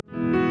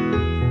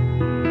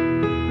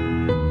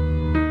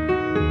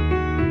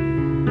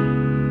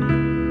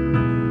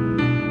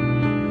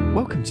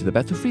to the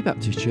Bethel Free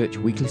Baptist Church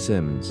weekly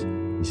sermons.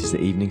 This is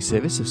the evening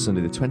service of Sunday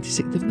the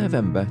 26th of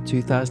November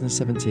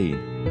 2017,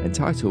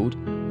 entitled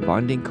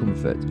Finding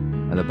Comfort,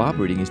 and the Bible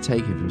reading is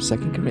taken from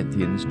 2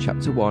 Corinthians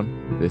chapter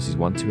 1, verses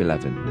 1 to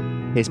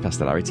 11. Here's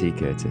Pastor Larry T.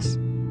 Curtis.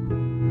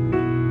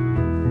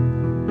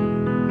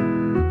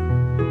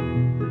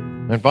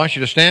 I invite you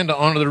to stand to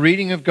honor the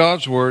reading of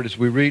God's Word as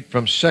we read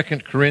from 2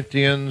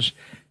 Corinthians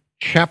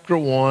chapter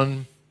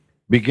 1,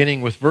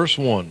 beginning with verse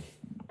 1.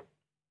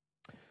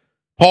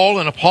 Paul,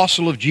 an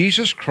apostle of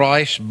Jesus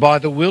Christ, by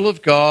the will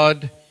of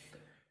God,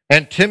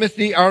 and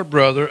Timothy our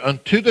brother,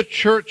 unto the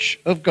church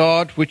of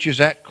God which is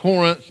at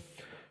Corinth,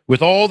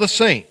 with all the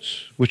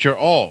saints which are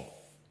all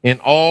in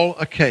all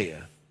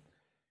Achaia.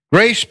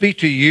 Grace be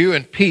to you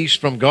and peace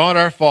from God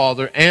our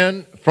Father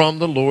and from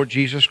the Lord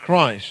Jesus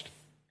Christ.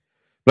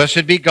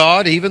 Blessed be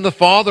God, even the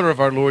Father of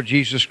our Lord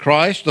Jesus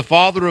Christ, the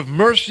Father of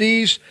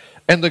mercies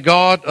and the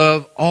God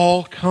of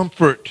all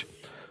comfort,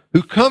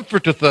 who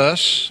comforteth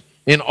us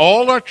in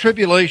all our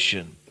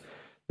tribulation,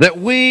 that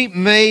we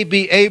may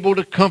be able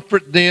to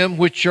comfort them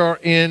which are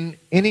in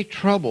any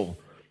trouble,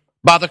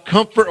 by the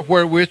comfort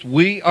wherewith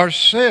we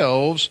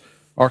ourselves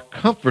are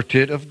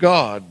comforted of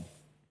God.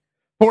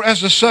 For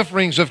as the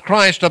sufferings of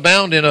Christ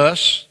abound in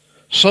us,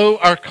 so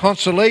our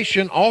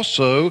consolation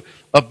also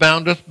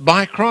aboundeth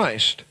by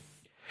Christ.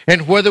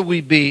 And whether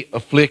we be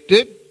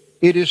afflicted,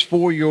 it is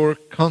for your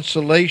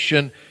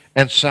consolation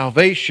and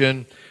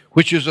salvation,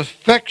 which is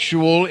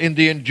effectual in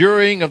the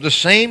enduring of the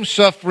same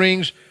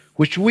sufferings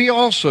which we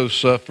also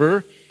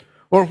suffer,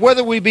 or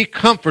whether we be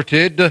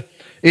comforted,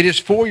 it is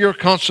for your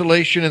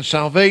consolation and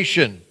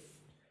salvation.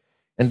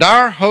 And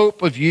our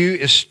hope of you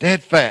is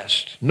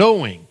steadfast,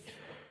 knowing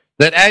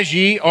that as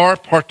ye are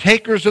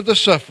partakers of the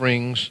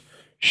sufferings,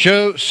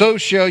 so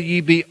shall ye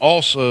be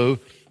also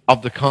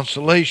of the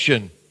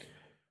consolation.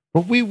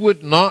 For we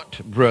would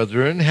not,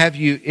 brethren, have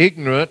you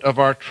ignorant of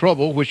our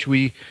trouble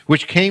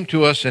which came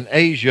to us in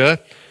Asia,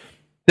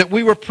 that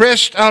we were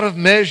pressed out of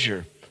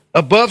measure,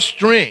 above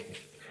strength,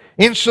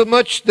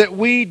 insomuch that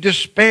we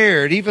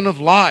despaired even of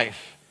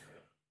life.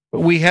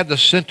 But we had the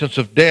sentence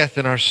of death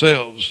in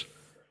ourselves,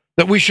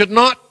 that we should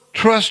not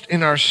trust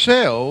in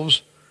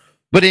ourselves,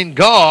 but in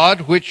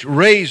God which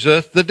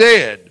raiseth the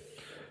dead,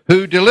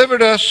 who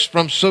delivered us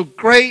from so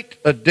great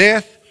a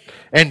death,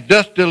 and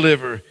doth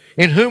deliver,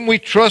 in whom we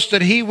trust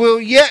that he will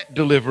yet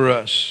deliver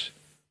us.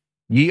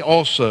 Ye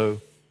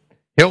also,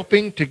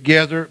 helping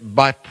together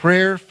by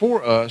prayer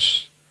for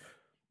us,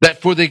 that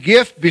for the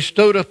gift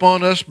bestowed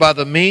upon us by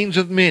the means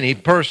of many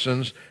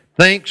persons,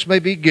 thanks may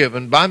be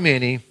given by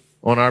many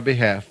on our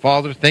behalf.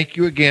 Father, thank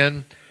you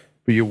again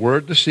for your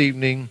word this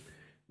evening.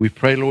 We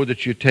pray, Lord,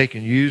 that you take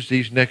and use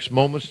these next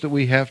moments that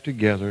we have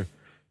together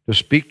to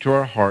speak to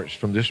our hearts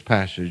from this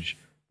passage.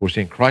 For it's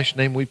in Christ's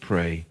name we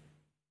pray.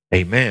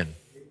 Amen.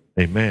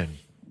 Amen.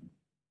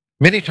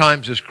 Many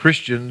times as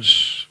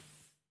Christians,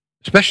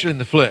 especially in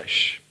the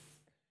flesh,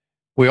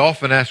 we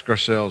often ask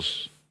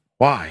ourselves,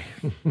 why?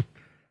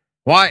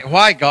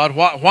 Why, God?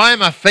 Why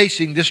am I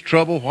facing this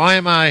trouble? Why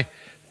am I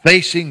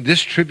facing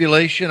this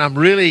tribulation?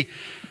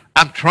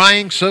 I'm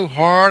trying so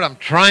hard. I'm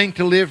trying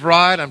to live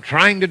right. I'm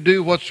trying to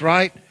do what's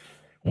right.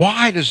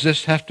 Why does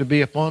this have to be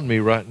upon me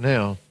right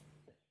now?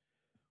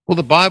 Well,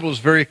 the Bible is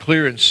very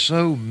clear in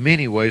so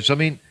many ways. I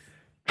mean,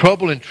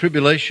 trouble and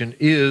tribulation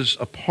is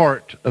a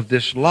part of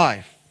this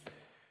life.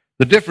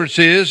 The difference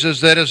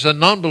is that as a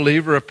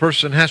non-believer, a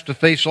person has to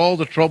face all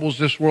the troubles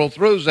this world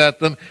throws at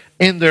them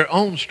in their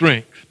own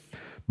strength.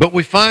 But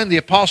we find the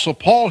Apostle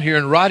Paul here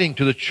in writing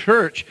to the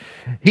church,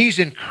 he's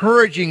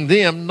encouraging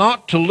them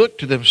not to look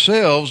to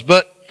themselves,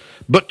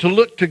 but to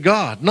look to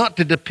God, not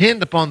to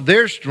depend upon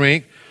their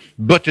strength,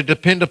 but to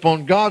depend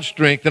upon God's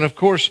strength. And of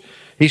course,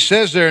 he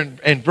says there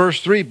in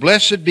verse 3,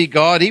 Blessed be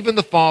God, even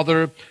the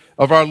Father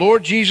of our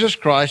Lord Jesus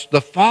Christ,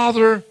 the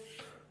Father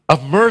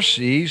of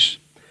mercies,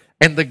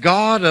 and the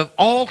God of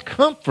all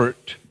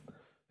comfort,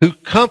 who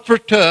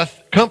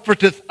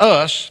comforteth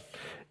us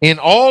in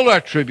all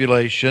our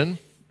tribulation,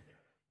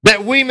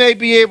 that we may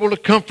be able to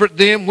comfort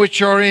them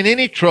which are in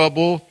any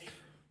trouble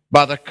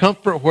by the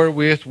comfort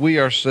wherewith we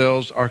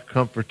ourselves are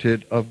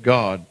comforted of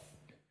God.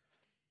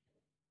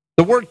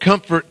 The word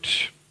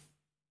comfort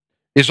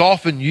is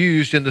often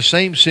used in the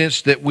same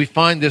sense that we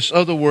find this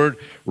other word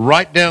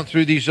right down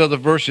through these other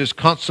verses,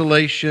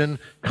 consolation,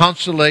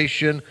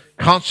 consolation,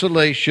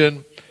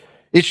 consolation.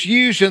 It's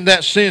used in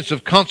that sense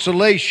of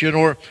consolation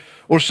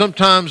or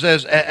sometimes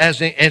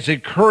as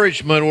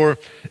encouragement or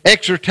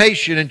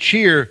exhortation and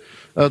cheer.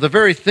 The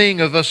very thing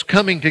of us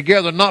coming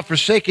together, not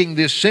forsaking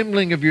the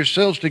assembling of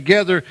yourselves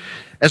together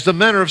as the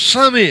manner of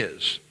some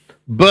is,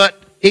 but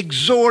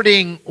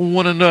exhorting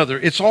one another.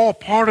 It's all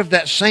part of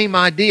that same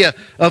idea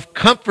of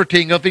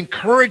comforting, of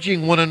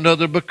encouraging one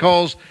another,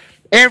 because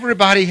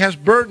everybody has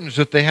burdens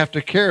that they have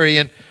to carry,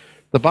 and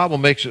the Bible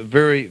makes it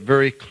very,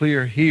 very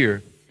clear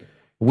here.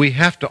 We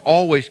have to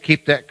always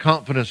keep that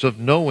confidence of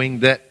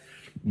knowing that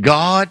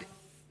God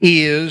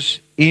is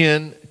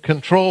in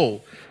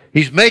control.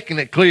 He's making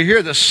it clear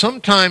here that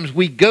sometimes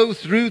we go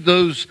through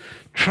those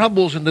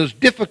troubles and those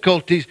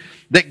difficulties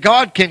that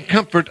God can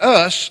comfort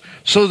us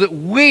so that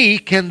we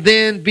can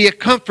then be a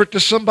comfort to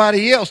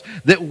somebody else,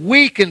 that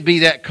we can be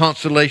that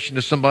consolation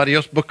to somebody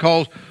else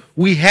because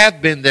we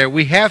have been there,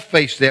 we have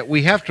faced that,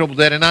 we have troubled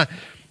that. And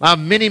I've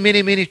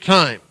many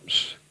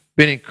times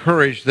been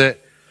encouraged that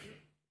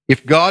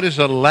if God is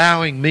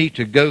allowing me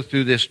to go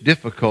through this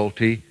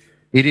difficulty,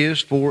 it is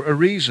for a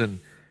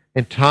reason.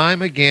 And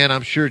time again,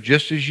 I'm sure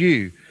just as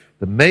you,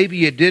 that maybe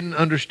you didn't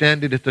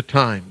understand it at the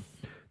time,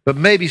 but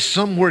maybe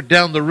somewhere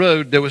down the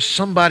road there was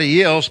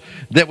somebody else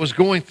that was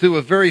going through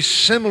a very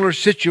similar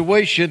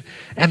situation,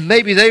 and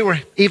maybe they were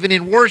even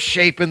in worse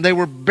shape and they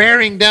were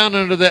bearing down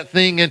under that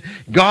thing, and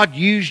God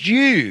used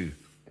you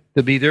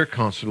to be their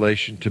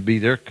consolation, to be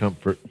their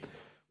comfort.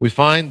 We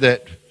find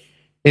that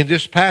in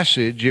this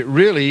passage it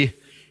really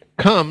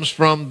comes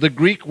from the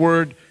Greek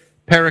word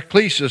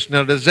paraklesis.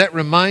 Now, does that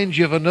remind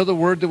you of another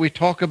word that we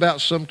talk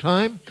about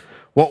sometime?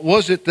 What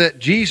was it that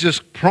Jesus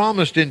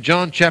promised in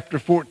John chapter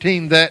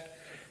 14, that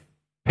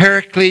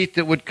Paraclete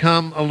that would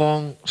come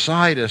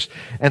alongside us?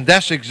 And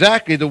that's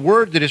exactly the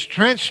word that is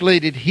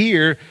translated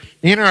here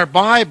in our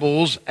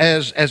Bibles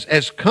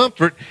as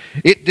comfort.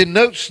 It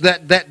denotes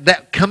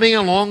that coming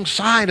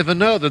alongside of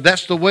another.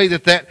 That's the way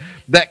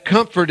that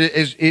comfort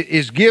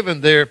is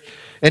given there.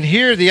 And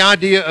here the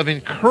idea of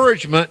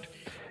encouragement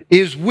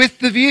is with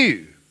the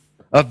view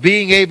of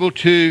being able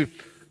to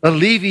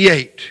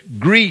alleviate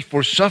grief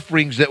or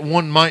sufferings that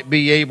one might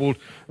be able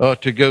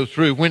to go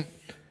through.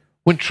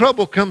 When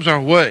trouble comes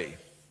our way,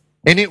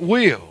 and it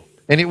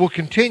will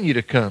continue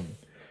to come,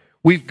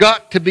 we've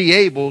got to be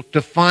able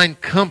to find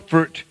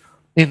comfort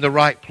in the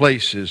right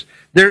places.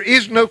 There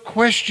is no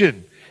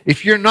question.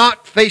 If you're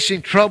not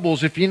facing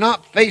troubles, if you're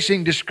not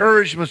facing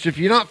discouragements, if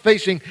you're not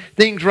facing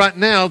things right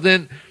now,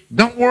 then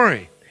don't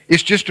worry.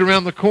 It's just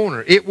around the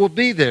corner. It will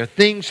be there.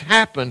 Things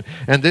happen.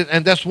 And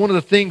that's one of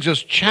the things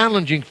that's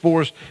challenging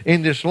for us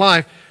in this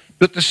life.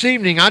 But this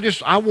evening,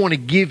 I want to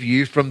give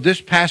you from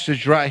this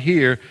passage right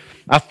here,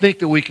 I think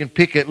that we can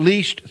pick at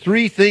least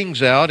 3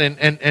 things out.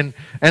 And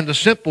the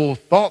simple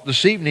thought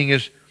this evening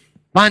is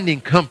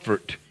finding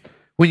comfort.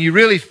 When you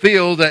really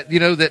feel that,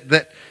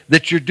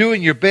 that you're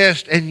doing your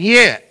best, and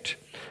yet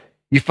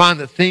you find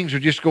that things are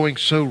just going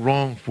so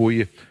wrong for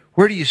you.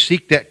 Where do you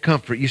seek that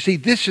comfort? You see,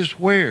 this is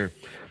where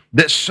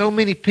that so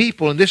many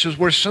people, and this is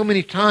where so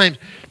many times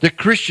the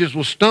Christians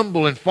will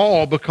stumble and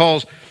fall,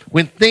 because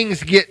when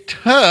things get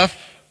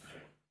tough,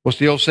 what's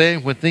the old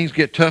saying? When things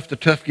get tough, the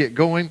tough get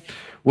going.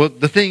 Well,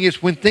 the thing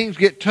is, when things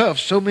get tough,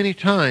 so many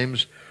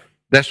times,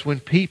 that's when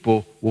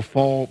people will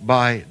fall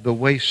by the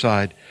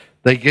wayside.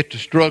 They get to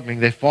struggling.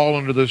 They fall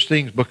under those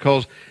things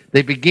because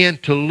they begin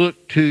to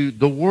look to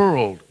the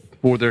world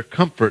for their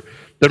comfort.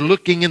 They're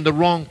looking in the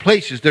wrong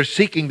places. They're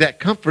seeking that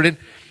comfort.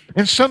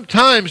 And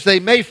sometimes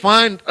they may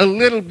find a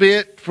little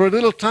bit for a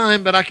little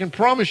time, but I can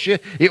promise you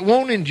it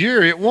won't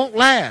endure. It won't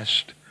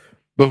last.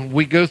 But when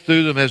we go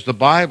through them as the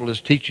Bible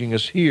is teaching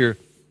us here,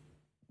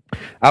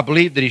 I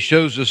believe that he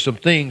shows us some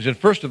things. And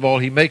first of all,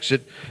 he makes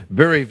it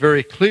very,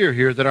 very clear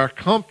here that our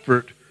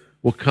comfort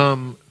will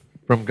come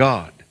from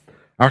God.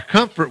 Our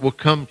comfort will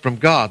come from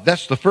God.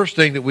 That's the first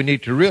thing that we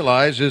need to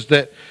realize, is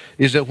that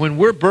when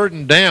we're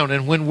burdened down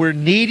and when we're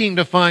needing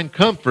to find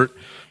comfort,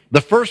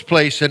 the first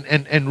place,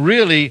 and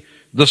really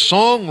the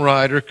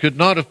songwriter could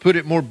not have put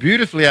it more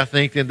beautifully, I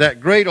think, than that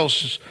great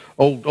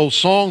old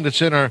song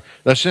that's in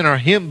our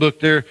hymn book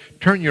there,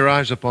 Turn Your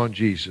Eyes Upon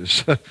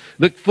Jesus.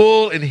 Look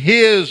full in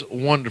His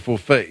wonderful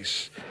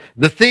face.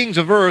 The things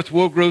of earth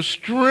will grow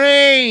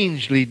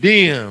strangely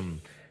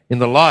dim in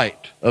the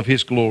light of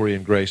His glory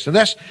and grace. And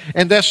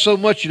that's so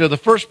much, the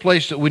first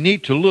place that we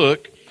need to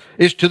look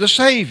is to the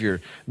Savior.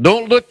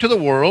 Don't look to the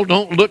world.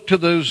 Don't look to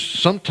those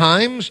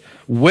sometimes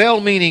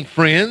well-meaning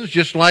friends,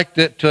 just like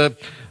that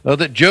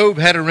Job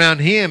had around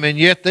him, and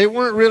yet they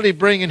weren't really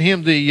bringing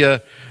him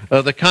the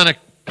kind of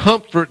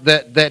comfort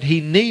that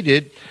he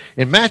needed.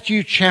 In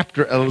Matthew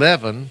chapter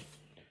 11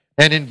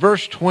 and in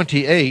verse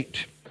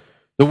 28,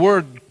 the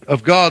word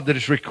of God that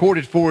is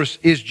recorded for us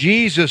is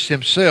Jesus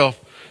Himself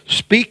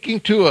speaking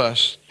to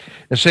us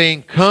and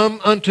saying, "Come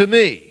unto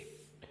me,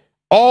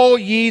 all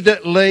ye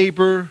that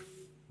labor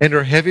and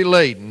are heavy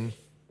laden,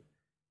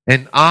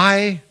 and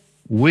I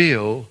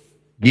will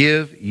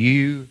give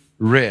you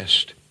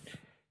rest.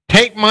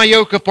 Take my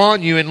yoke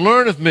upon you and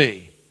learn of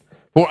me,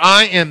 for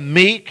I am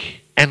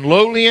meek and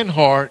lowly in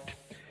heart,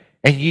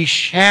 and ye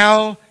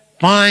shall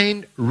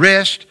find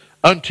rest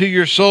unto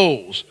your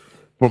souls.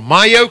 For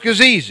my yoke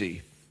is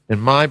easy,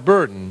 and my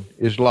burden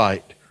is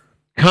light.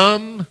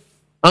 Come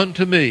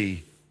unto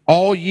me,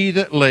 all ye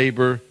that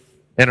labor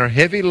and are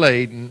heavy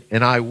laden,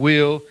 and I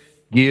will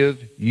give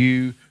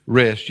you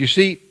rest." You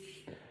see,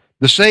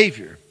 the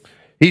Savior,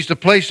 He's the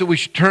place that we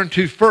should turn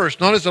to first,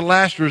 not as a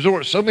last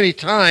resort. So many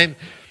times,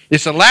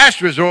 it's a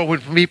last resort when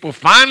people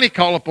finally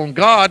call upon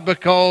God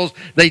because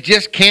they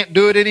just can't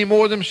do it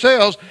anymore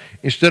themselves,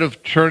 instead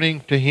of turning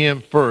to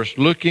Him first,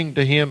 looking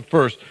to Him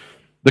first.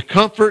 The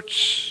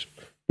comforts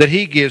that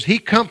He gives, He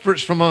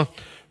comforts from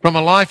from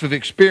a life of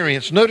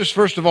experience. Notice,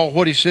 first of all,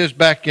 what he says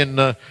back in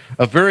a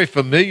very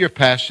familiar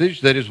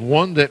passage that is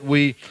one that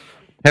we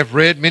have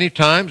read many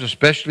times,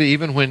 especially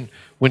even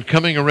when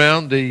coming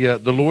around the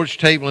Lord's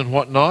table and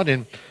whatnot,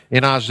 in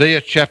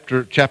Isaiah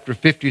chapter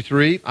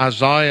 53,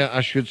 Isaiah,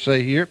 I should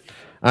say here,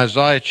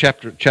 Isaiah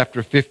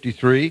chapter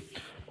 53.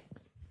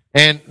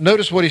 And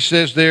notice what he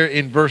says there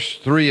in verse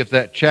 3 of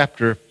that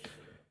chapter.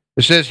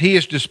 It says, "He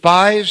is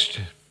despised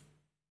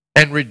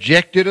and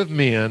rejected of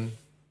men,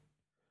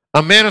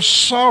 a man of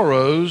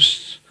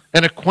sorrows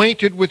and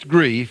acquainted with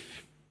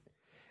grief,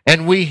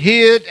 and we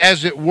hid,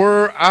 as it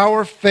were,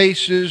 our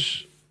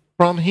faces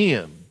from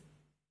him.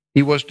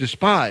 He was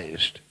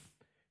despised,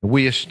 and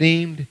we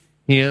esteemed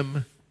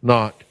him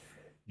not."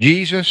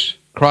 Jesus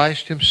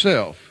Christ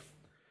himself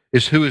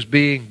is who is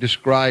being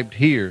described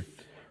here.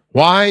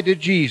 Why did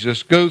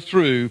Jesus go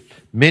through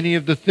many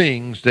of the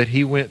things that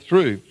he went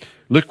through?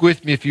 Look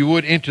with me, if you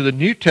would, into the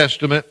New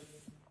Testament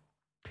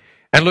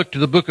and look to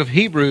the book of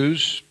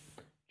Hebrews,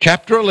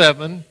 chapter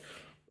 11,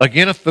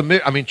 again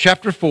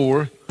chapter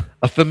 4,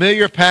 a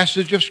familiar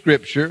passage of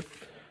Scripture.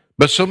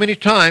 But so many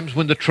times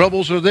when the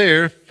troubles are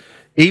there,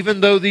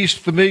 even though these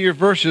familiar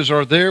verses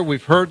are there,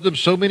 we've heard them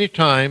so many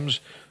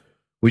times,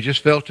 we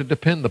just fail to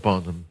depend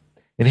upon them.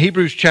 In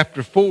Hebrews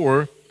chapter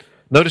 4,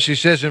 notice he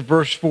says in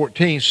verse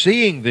 14,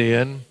 "Seeing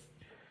then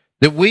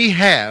that we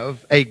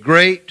have a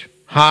great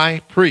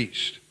high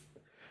priest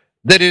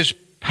that is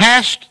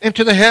passed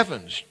into the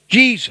heavens,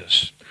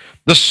 Jesus,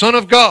 the Son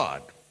of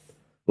God,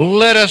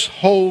 let us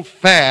hold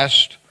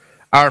fast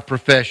our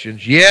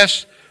professions."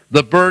 Yes,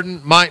 the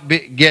burden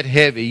might get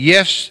heavy.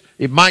 Yes,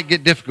 it might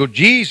get difficult.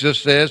 Jesus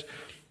says,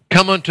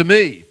 "Come unto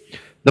me."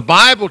 The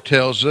Bible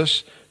tells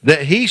us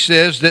that he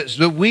says that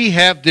we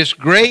have this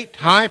great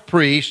high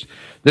priest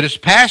that is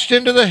passed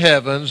into the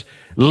heavens.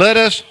 Let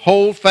us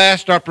hold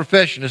fast our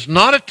profession. It's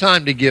not a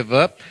time to give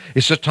up.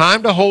 It's a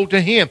time to hold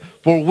to him.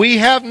 "For we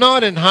have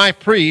not an high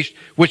priest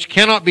which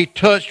cannot be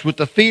touched with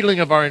the feeling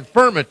of our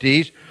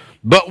infirmities,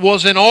 but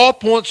was in all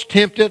points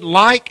tempted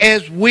like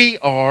as we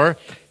are,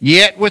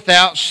 yet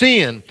without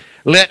sin.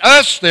 Let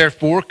us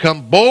therefore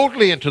come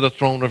boldly into the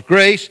throne of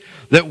grace,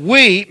 that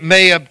we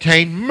may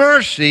obtain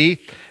mercy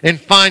and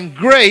find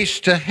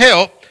grace to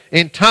help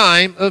in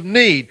time of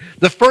need."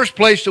 The first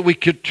place that we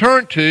could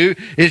turn to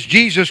is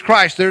Jesus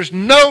Christ. There's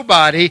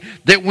nobody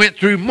that went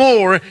through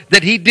more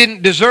that he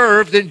didn't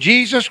deserve than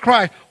Jesus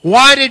Christ.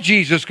 Why did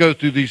Jesus go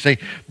through these things?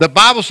 The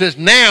Bible says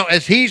now,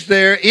 as he's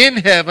there in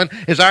heaven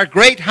as our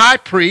great high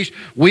priest,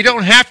 we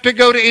don't have to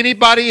go to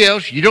anybody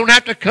else. You don't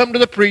have to come to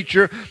the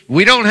preacher.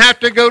 We don't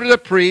have to go to the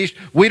priest.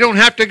 We don't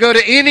have to go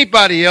to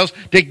anybody else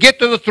to get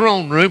to the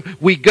throne room.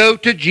 We go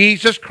to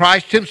Jesus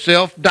Christ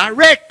himself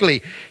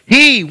directly.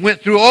 He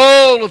went through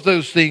all of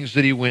those things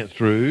that he went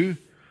through,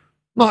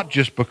 not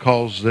just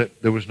because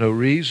that there was no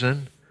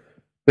reason,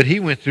 but he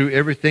went through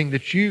everything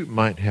that you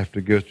might have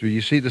to go through.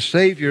 You see, the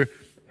Savior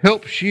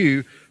helps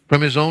you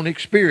from his own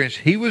experience.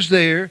 He was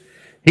there.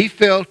 He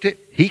felt it.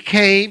 He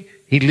came.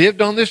 He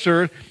lived on this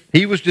earth.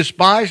 He was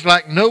despised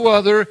like no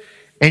other,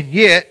 and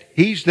yet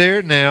he's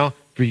there now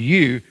for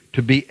you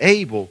to be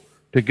able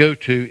to go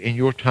to in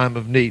your time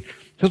of need.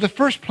 So the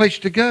first place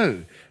to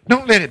go,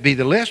 don't let it be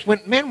the less.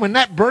 When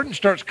that burden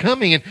starts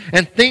coming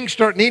and things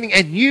start needing,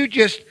 and you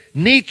just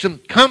need some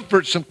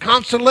comfort, some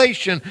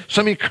consolation,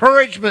 some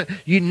encouragement,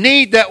 you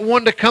need that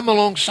one to come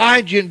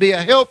alongside you and be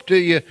a help to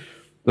you.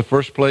 The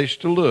first place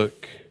to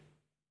look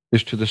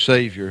is to the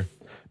Savior.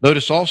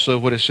 Notice also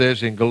what it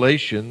says in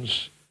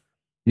Galatians.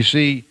 You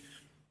see,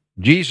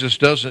 Jesus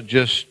doesn't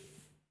just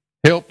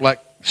help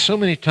like so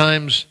many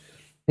times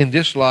in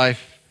this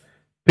life.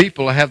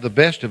 People have the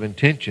best of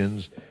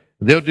intentions.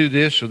 They'll do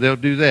this or they'll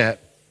do that.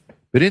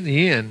 But in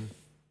the end,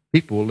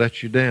 people will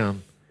let you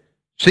down.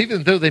 So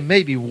even though they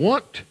maybe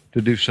want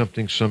to do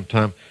something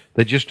sometime,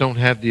 they just don't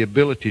have the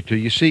ability to.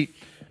 You see,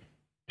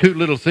 two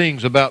little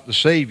things about the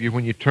Savior.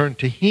 When you turn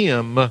to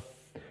him,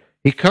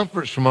 he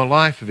comforts from a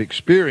life of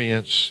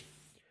experience,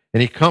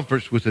 and he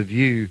comforts with a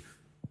view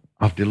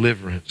of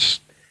deliverance.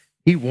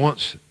 He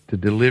wants to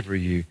deliver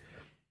you.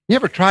 You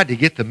ever tried to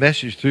get the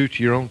message through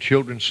to your own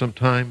children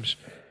sometimes?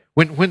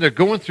 When they're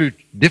going through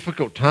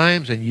difficult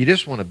times and you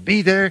just want to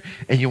be there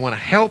and you want to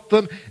help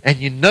them, and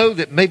you know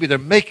that maybe they're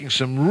making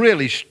some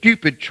really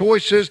stupid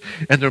choices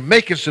and they're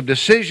making some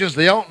decisions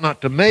they ought not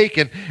to make,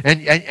 and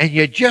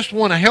you just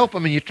want to help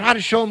them, and you try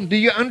to show them, do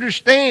you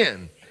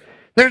understand?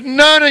 There's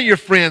none of your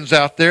friends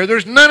out there,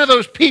 there's none of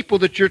those people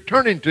that you're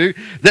turning to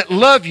that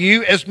love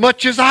you as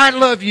much as I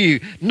love you.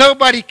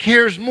 Nobody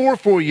cares more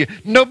for you.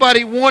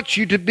 Nobody wants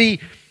you to be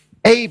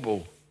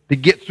able to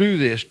get through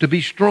this, to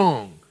be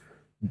strong.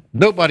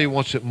 Nobody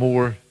wants it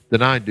more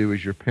than I do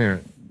as your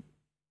parent.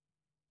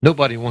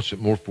 Nobody wants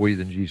it more for you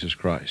than Jesus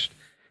Christ.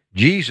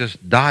 Jesus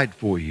died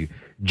for you.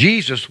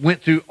 Jesus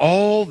went through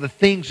all the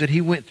things that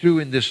he went through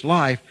in this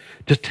life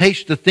to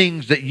taste the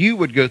things that you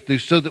would go through,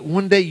 so that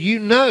one day you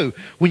know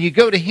when you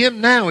go to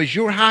him now as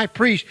your high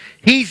priest,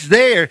 he's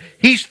there.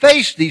 He's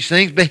faced these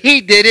things, but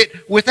he did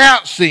it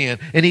without sin,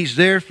 and he's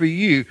there for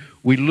you.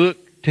 We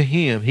look to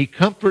him. He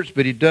comforts,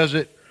 but he does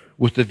it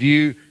with the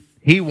view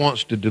He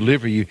wants to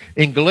deliver you.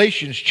 In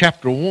Galatians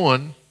chapter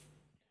 1,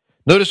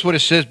 notice what it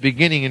says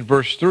beginning in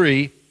verse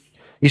 3.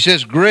 He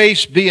says,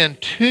 "Grace be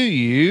unto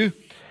you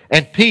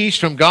and peace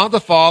from God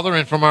the Father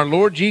and from our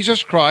Lord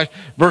Jesus Christ."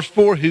 Verse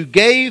 4, "who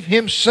gave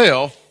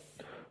Himself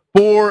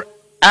for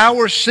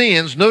our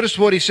sins." Notice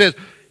what he says.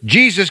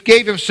 Jesus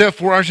gave Himself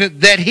for our sins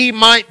that He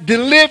might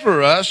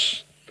deliver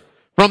us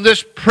from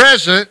this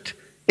present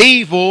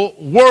evil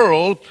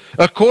world,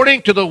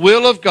 according to the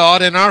will of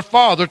God and our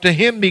Father. To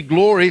Him be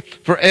glory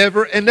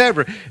forever and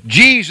ever.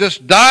 Jesus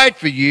died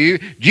for you.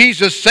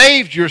 Jesus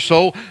saved your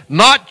soul,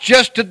 not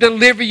just to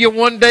deliver you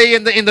one day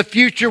in the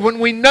future when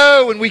we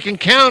know and we can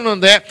count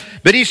on that,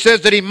 but He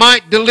says that He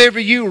might deliver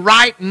you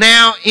right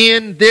now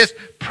in this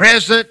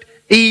present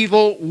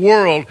evil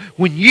world.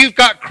 When you've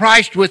got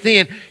Christ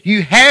within,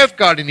 you have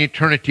got an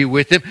eternity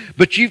with Him,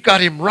 but you've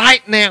got Him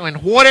right now,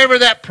 and whatever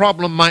that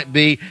problem might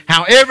be,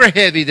 however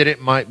heavy that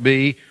it might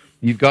be,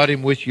 you've got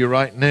Him with you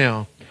right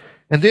now.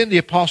 And then the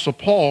Apostle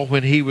Paul,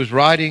 when he was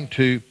writing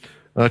to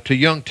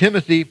young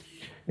Timothy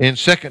in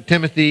 2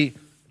 Timothy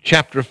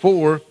chapter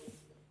 4,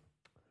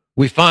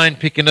 we find,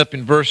 picking up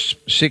in verse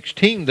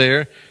 16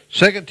 there,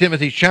 2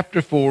 Timothy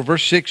chapter 4,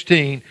 verse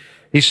 16,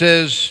 he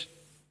says,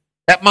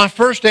 "At my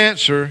first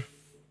answer,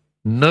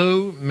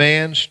 no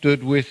man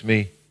stood with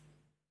me,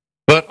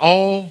 but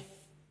all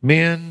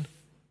men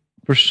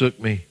forsook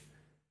me."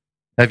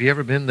 Have you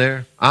ever been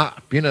there?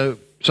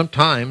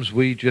 Sometimes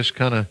we just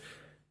kind of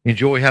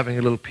enjoy having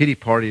a little pity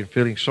party and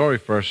feeling sorry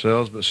for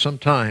ourselves, but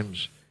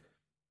sometimes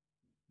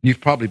you've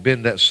probably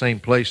been that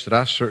same place that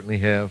I certainly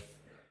have.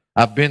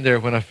 I've been there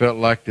when I felt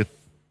like that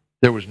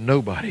there was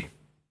nobody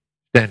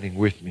standing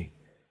with me.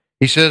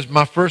 He says,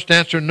 "My first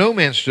answer, no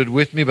man stood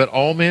with me, but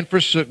all men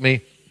forsook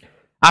me.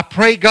 I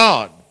pray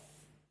God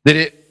that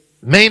it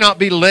may not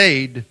be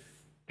laid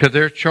to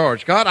their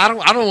charge." God, I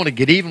don't want to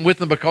get even with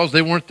them because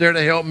they weren't there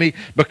to help me,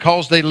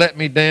 because they let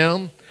me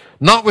down.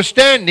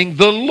 "Notwithstanding,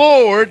 the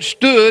Lord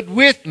stood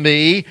with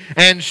me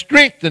and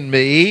strengthened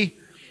me,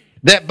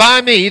 that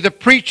by me the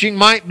preaching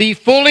might be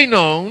fully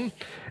known,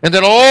 and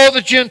that all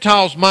the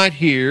Gentiles might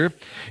hear.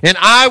 And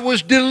I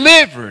was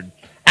delivered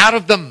out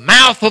of the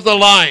mouth of the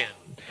lion.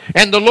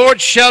 And the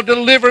Lord shall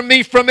deliver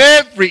me from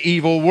every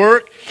evil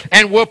work,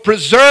 and will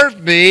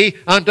preserve me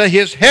unto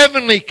His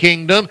heavenly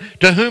kingdom,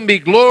 to whom be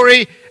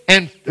glory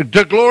and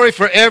to glory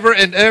forever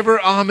and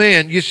ever.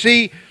 Amen." You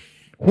see,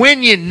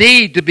 when you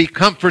need to be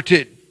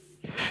comforted,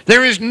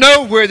 there is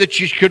nowhere that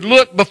you could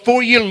look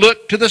before you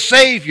look to the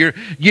Savior.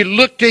 You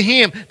look to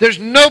Him. There's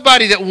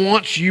nobody that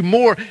wants you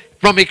more,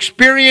 from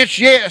experience,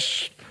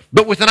 yes,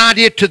 but with an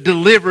idea to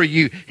deliver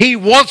you. He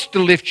wants to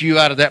lift you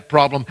out of that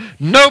problem.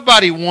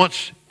 Nobody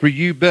wants for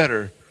you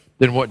better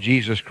than what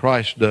Jesus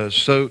Christ does.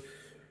 So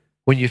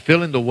when you're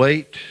feeling the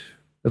weight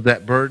of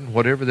that burden,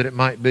 whatever that it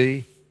might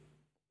be,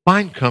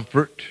 find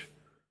comfort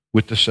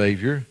with the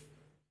Savior.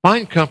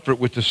 Find comfort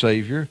with the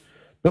Savior.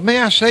 But may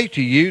I say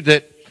to you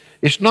that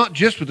it's not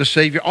just with the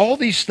Savior. All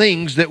these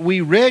things that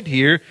we read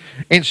here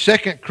in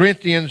 2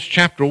 Corinthians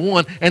chapter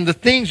 1 and the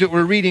things that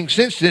we're reading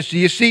since this,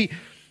 you see,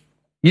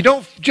 you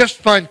don't just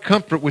find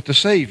comfort with the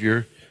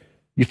Savior,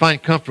 you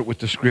find comfort with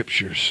the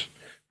Scriptures,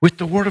 with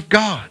the Word of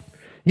God.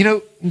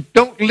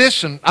 Don't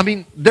listen.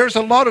 There's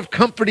a lot of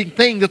comforting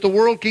thing that the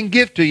world can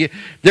give to you.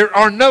 There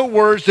are no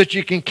words that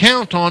you can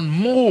count on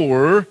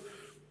more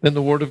than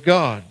the Word of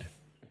God.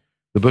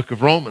 The book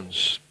of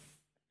Romans,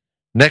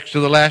 next to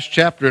the last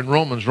chapter in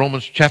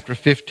Romans chapter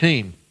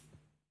 15.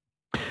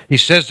 He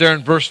says there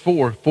in verse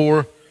 4,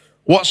 "For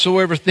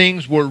whatsoever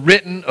things were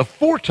written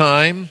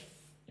aforetime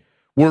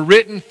were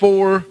written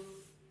for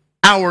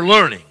our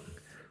learning."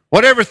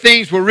 Whatever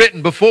things were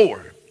written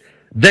before,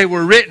 they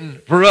were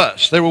written for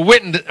us. They were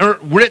written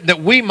that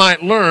we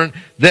might learn,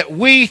 that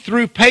we,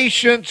 through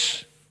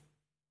patience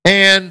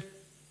and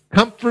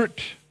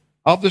comfort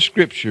of the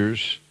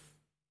Scriptures,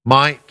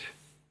 might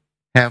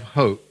have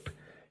hope.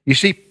 You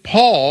see,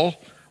 Paul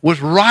was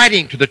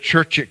writing to the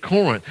church at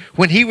Corinth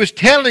when he was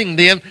telling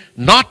them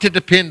not to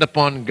depend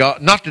upon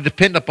God, not to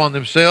depend upon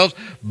themselves,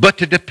 but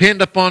to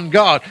depend upon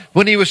God.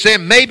 When he was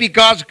saying, maybe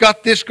God's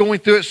got this going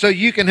through it so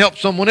you can help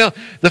someone else.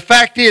 The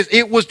fact is,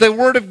 it was the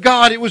Word of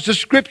God, it was the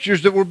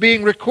Scriptures that were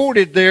being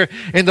recorded there.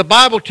 And the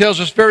Bible tells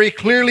us very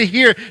clearly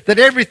here that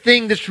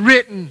everything that's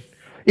written,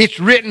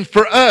 it's written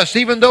for us.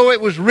 Even though it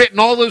was written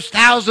all those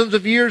thousands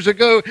of years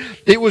ago,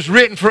 it was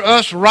written for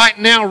us right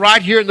now,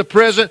 right here in the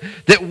present,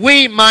 that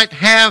we might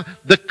have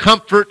the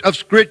comfort of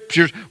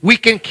Scriptures. We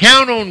can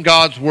count on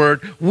God's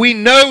Word. We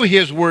know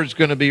His Word's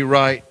going to be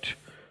right.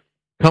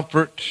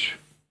 Comfort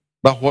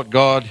by what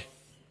God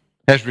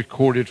has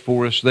recorded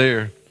for us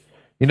there.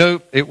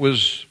 It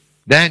was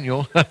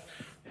Daniel.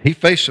 He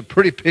faced some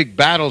pretty big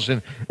battles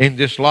in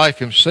this life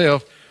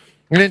himself.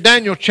 And in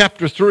Daniel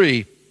chapter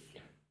 3,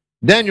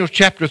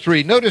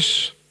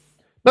 notice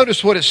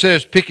what it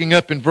says, picking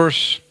up in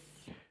verse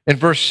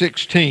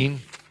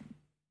 16.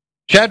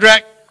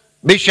 "Shadrach,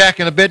 Meshach,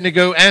 and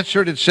Abednego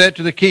answered and said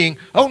to the king,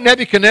 O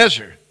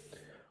Nebuchadnezzar,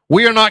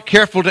 we are not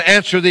careful to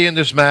answer thee in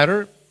this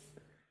matter.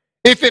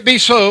 If it be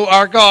so,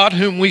 our God,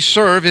 whom we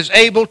serve, is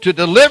able to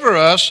deliver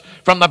us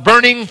from the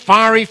burning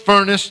fiery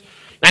furnace,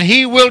 and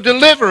he will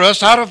deliver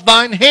us out of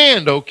thine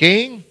hand, O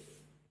king.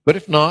 But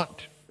if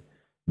not,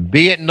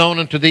 be it known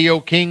unto thee, O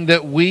king,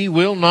 that we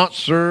will not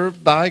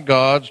serve thy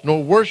gods,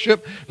 nor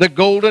worship the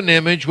golden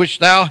image which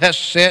thou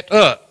hast set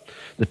up.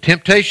 The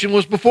temptation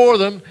was before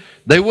them.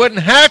 They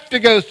wouldn't have to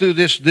go through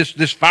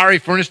this fiery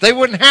furnace. They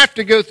wouldn't have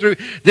to go through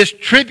this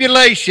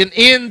tribulation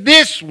in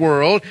this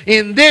world,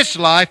 in this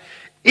life,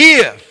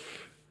 if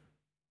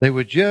they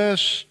would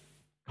just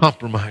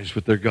compromise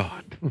with their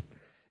God.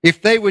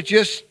 If they would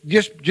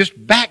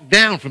just back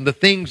down from the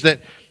things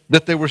that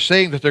they were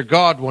saying that their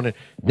God wanted.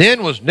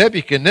 Then was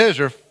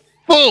Nebuchadnezzar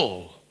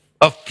full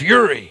of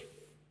fury.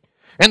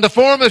 And the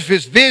form of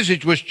his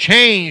visage was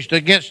changed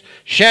against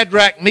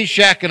Shadrach,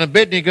 Meshach, and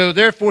Abednego.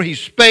 Therefore he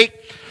spake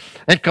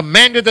and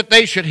commanded that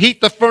they should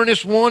heat the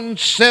furnace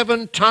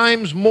 7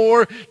 times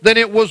more than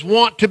it was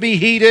wont to be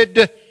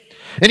heated.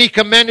 And he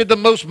commanded the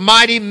most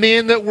mighty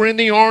men that were in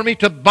the army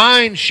to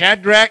bind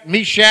Shadrach,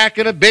 Meshach,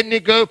 and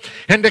Abednego,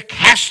 and to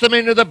cast them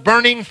into the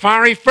burning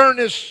fiery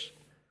furnace.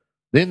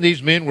 Then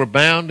these men were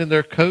bound in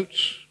their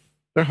coats,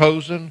 their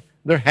hosen,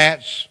 their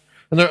hats,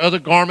 and their other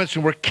garments,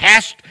 and were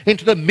cast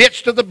into the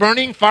midst of the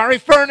burning fiery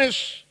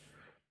furnace.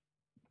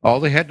 All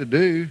they had to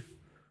do,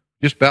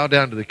 just bow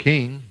down to the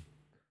king.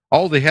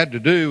 All they had to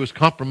do was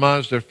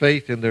compromise their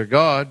faith in their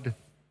God.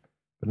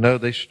 But no,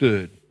 they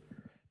stood.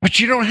 But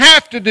you don't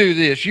have to do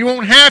this. You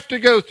won't have to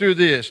go through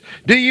this.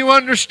 Do you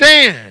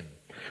understand?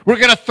 We're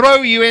going to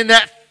throw you in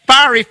that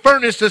fiery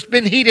furnace that's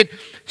been heated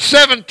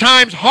 7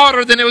 times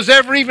hotter than it was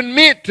ever even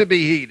meant to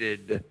be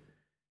heated.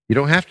 You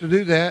don't have to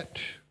do that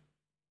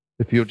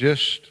if you'll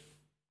just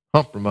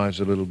compromise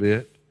a little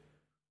bit.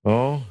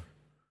 Oh,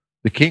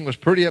 the king was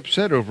pretty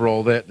upset over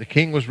all that. The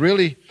king was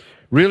really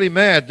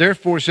mad.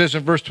 Therefore, it says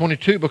in verse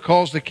 22,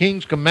 because the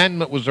king's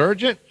commandment was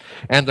urgent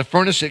and the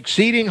furnace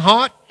exceeding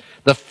hot,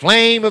 the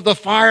flame of the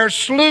fire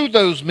slew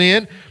those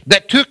men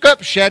that took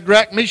up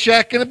Shadrach,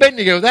 Meshach, and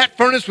Abednego. That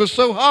furnace was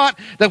so hot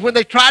that when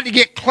they tried to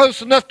get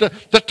close enough to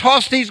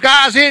toss these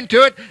guys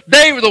into it,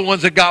 they were the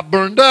ones that got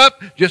burned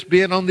up, just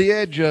being on the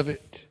edge of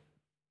it.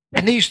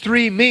 And these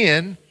 3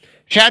 men,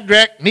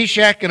 Shadrach,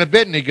 Meshach, and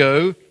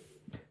Abednego,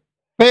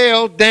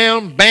 fell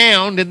down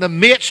bound in the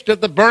midst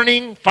of the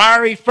burning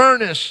fiery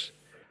furnace.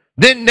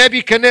 Then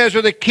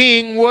Nebuchadnezzar the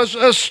king was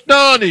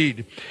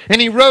astonished,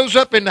 and he rose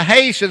up in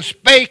haste and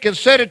spake and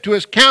said unto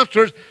his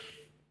counselors,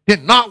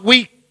 did not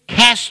we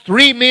cast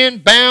 3 men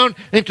bound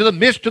into the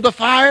midst of the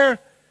fire?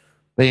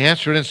 They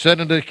answered and said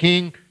unto the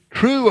king,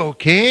 true, O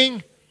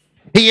king.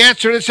 He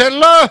answered and said,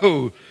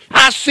 lo,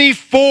 I see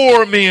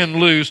 4 men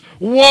loose,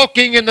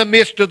 walking in the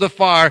midst of the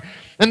fire,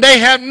 and they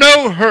have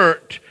no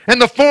hurt,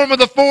 and the form of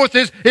the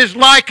 4th is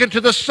like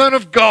unto the Son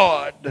of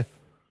God.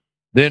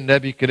 Then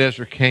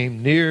Nebuchadnezzar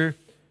came near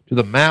to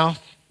the mouth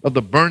of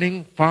the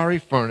burning fiery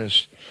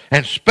furnace,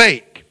 and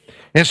spake,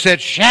 and said,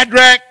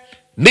 Shadrach,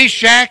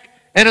 Meshach,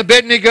 and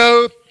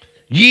Abednego,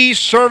 ye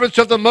servants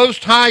of the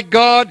Most High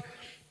God,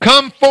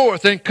 come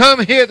forth and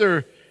come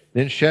hither.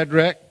 Then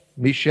Shadrach,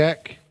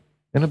 Meshach,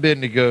 and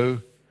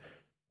Abednego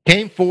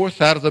came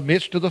forth out of the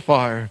midst of the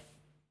fire,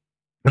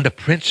 and the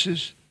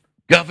princes,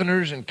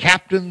 governors, and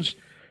captains,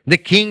 and the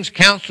king's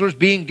counselors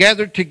being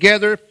gathered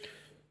together,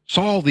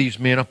 saw these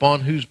men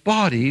upon whose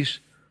bodies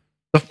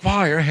the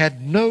fire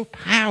had no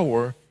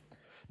power,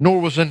 nor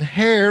was an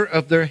hair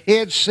of their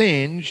head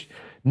singed,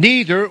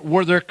 neither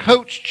were their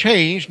coats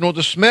changed, nor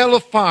the smell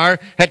of fire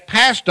had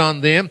passed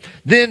on them.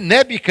 Then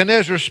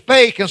Nebuchadnezzar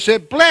spake and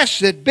said,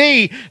 blessed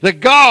be the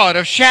God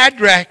of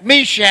Shadrach,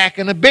 Meshach,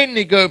 and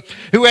Abednego,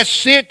 who has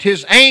sent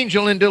his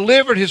angel and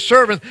delivered his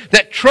servants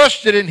that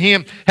trusted in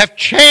him, have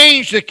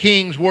changed the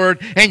king's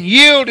word, and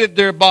yielded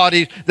their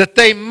bodies, that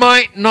they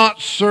might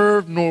not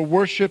serve nor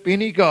worship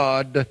any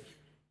God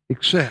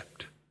except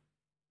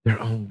their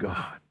own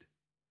God.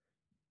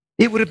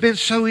 It would have been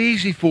so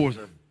easy for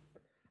them.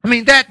 I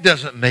mean, that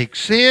doesn't make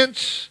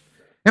sense.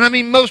 And I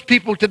mean, most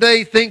people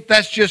today think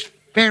that's just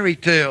fairy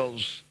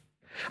tales.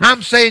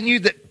 I'm saying you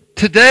that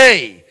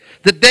today,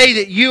 the day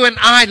that you and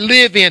I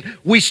live in,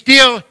 we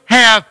still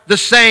have the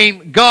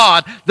same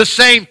God, the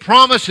same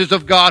promises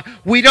of God.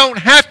 We don't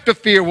have to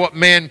fear what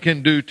man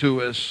can do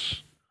to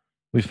us.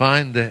 We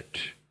find that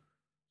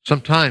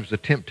sometimes the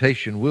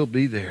temptation will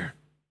be there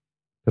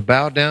to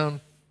bow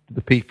down to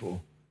the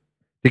people,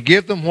 to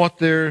give them what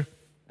they're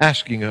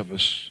asking of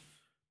us.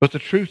 But the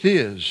truth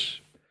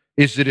is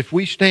that if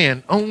we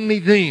stand, only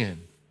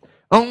then,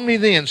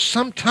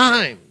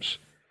 sometimes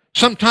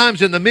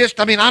in the midst,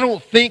 I mean, I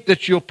don't think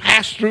that you'll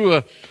pass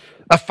through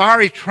a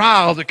fiery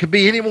trial that could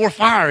be any more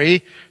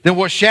fiery than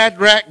what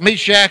Shadrach,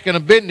 Meshach, and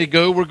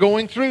Abednego were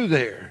going through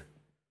there.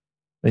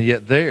 And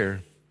yet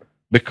there,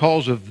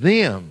 because of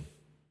them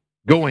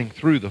going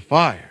through the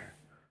fire,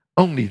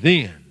 only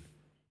then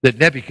did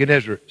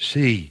Nebuchadnezzar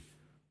see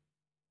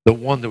the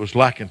one that was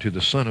likened to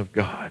the Son of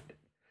God.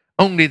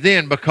 Only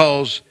then,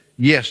 because,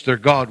 yes, their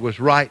God was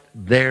right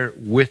there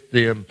with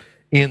them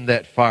in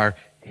that fire.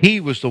 He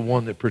was the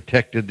one that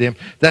protected them.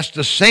 That's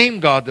the same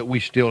God that we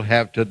still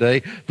have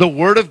today. The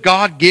Word of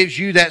God gives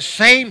you that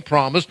same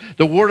promise.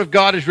 The Word of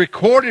God is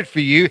recorded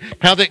for you.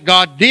 How that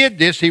God did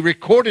this, He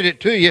recorded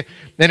it to you.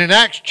 And in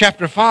Acts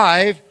chapter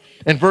 5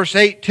 and verse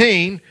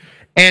 18,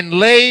 and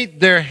laid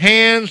their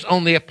hands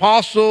on the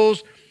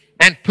apostles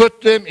and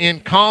put them in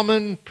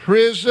common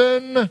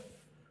prison.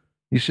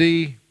 You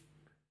see,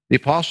 the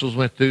apostles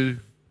went through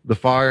the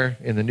fire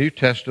in the New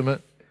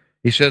Testament.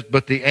 He says,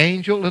 but the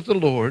angel of the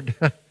Lord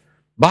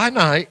by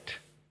night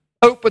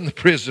opened the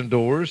prison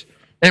doors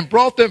and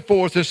brought them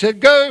forth and said,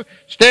 go,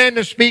 stand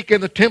and speak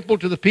in the temple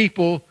to the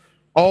people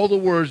all the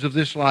words of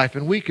this life.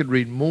 And we could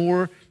read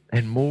more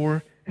and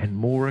more and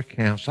more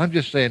accounts. I'm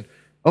just saying,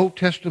 Old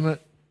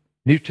Testament,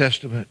 New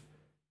Testament,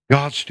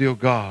 God's still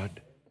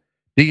God.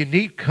 Do you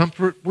need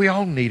comfort? We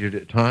all need it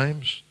at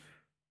times.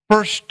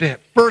 First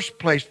step, first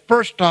place,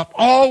 first stop,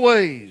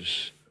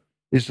 always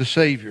is the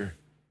Savior.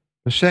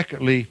 But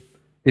secondly,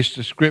 it's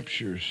the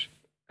Scriptures.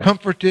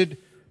 Comforted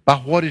by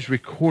what is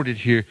recorded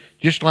here,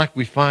 just like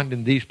we find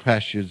in these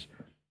passages.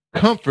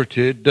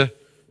 Comforted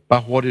by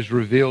what is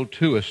revealed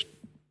to us.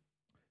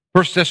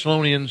 1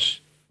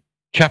 Thessalonians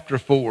chapter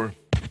 4.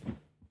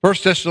 1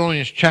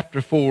 Thessalonians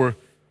chapter 4,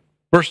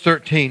 verse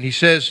 13. He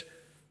says,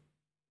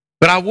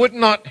 but I would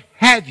not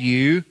have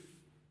you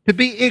to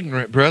be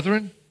ignorant,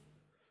 brethren,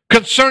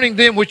 concerning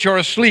them which are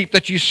asleep,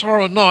 that ye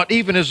sorrow not,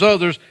 even as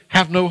others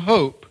have no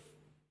hope.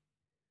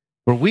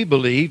 For we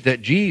believe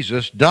that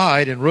Jesus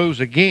died and rose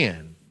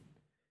again.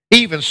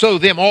 Even so,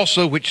 them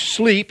also which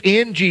sleep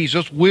in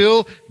Jesus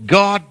will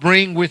God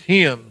bring with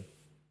him.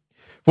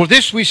 For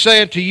this we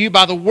say unto you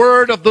by the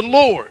word of the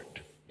Lord,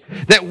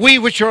 that we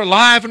which are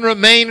alive and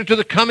remain unto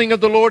the coming of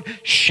the Lord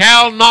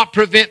shall not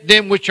prevent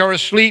them which are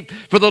asleep.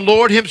 For the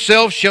Lord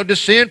himself shall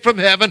descend from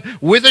heaven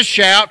with a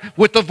shout,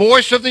 with the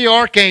voice of the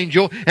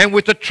archangel, and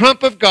with the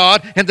trump of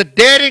God, and the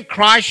dead in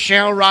Christ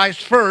shall rise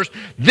first.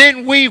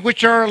 Then we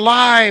which are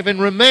alive and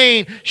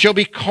remain shall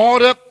be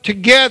caught up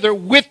together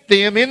with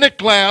them in the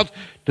clouds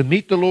to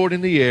meet the Lord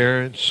in the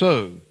air, and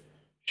so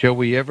shall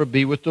we ever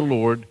be with the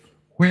Lord.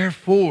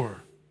 Wherefore,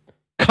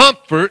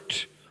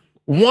 comfort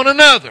one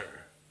another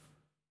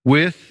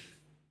with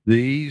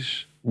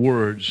these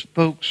words.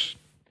 Folks,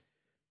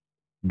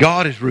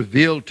 God has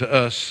revealed to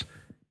us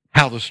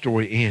how the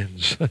story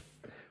ends.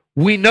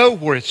 We know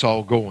where it's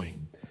all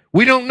going.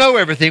 We don't know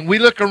everything. We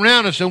look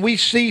around us and we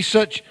see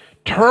such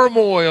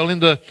turmoil in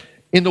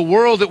the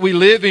world that we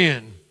live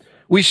in.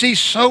 We see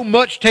so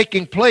much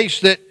taking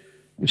place that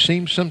it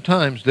seems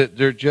sometimes that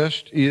there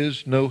just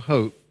is no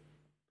hope.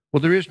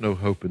 Well, there is no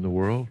hope in the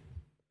world.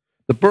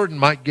 The burden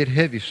might get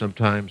heavy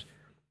sometimes.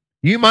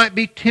 You might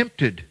be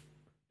tempted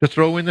to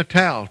throw in the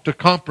towel, to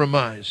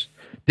compromise,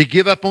 to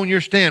give up on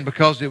your stand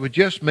because it would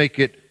just make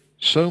it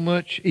so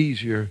much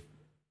easier.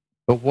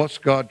 But what's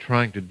God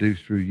trying to do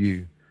through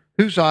you?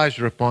 Whose eyes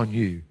are upon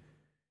you?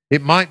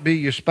 It might be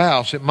your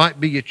spouse. It might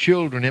be your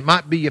children. It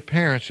might be your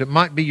parents. It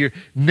might be your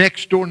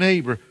next door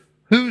neighbor.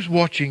 Who's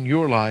watching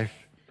your life?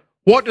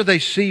 What do they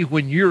see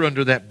when you're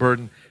under that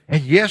burden?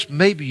 And yes,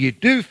 maybe you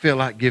do feel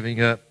like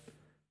giving up.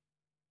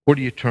 Where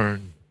do you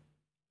turn?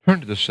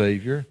 Turn to the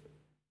Savior.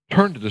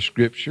 Turn to the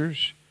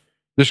Scriptures.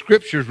 The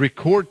Scriptures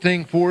record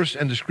things for us,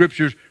 and the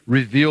Scriptures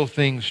reveal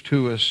things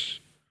to us.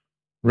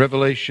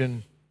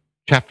 Revelation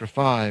chapter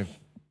 5.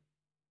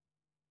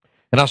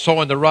 And I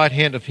saw in the right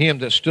hand of him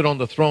that stood on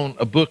the throne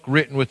a book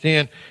written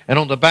within, and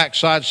on the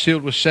backside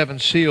sealed with 7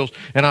 seals.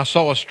 And I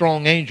saw a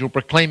strong angel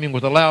proclaiming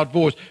with a loud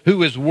voice,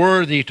 who is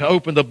worthy to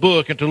open the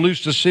book and to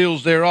loose the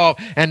seals thereof?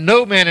 And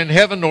no man in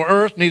heaven nor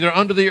earth, neither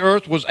under the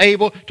earth, was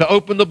able to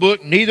open the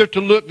book, neither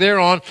to look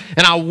thereon.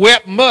 And I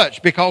wept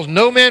much, because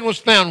no man was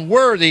found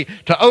worthy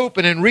to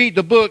open and read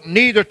the book,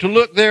 neither to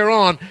look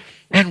thereon.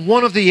 And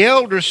one of the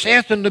elders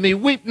saith unto me,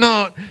 weep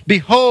not.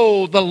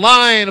 Behold, the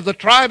Lion of the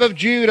tribe of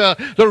Judah,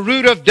 the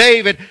Root of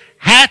David,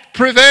 hath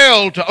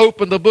prevailed to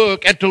open the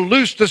book and to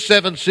loose the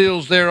 7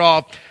 seals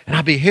thereof. And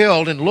I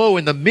beheld, and lo,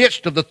 in the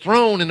midst of the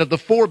throne and of the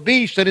 4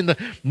 beasts, and in the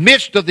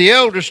midst of the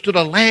elders stood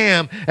a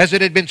lamb, as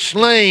it had been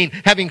slain,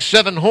 having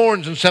 7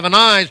 horns and 7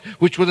 eyes,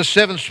 which were the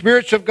 7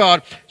 spirits of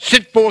God,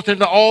 sent forth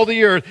into all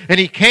the earth. And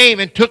he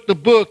came and took the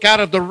book out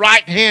of the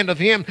right hand of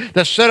him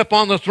that sat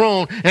upon the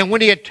throne. And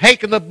when he had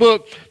taken the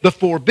book, the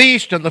 4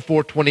 beasts and the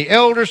 24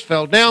 elders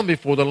fell down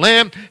before the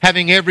Lamb,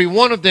 having every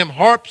one of them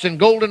harps and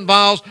golden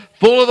vials,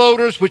 full of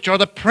odors, which are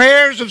the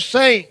prayers of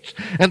saints.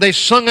 And they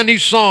sung a new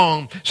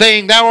song,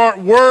 saying, thou art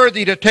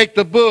worthy to take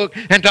the book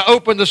and to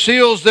open the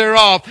seals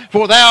thereof,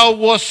 for thou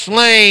wast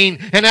slain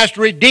and hast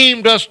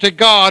redeemed us to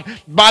God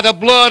by the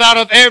blood out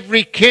of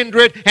every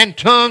kindred and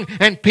tongue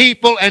and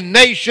people and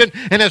nation,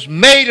 and hast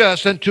made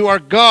us unto our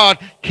God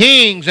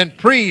kings and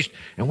priests,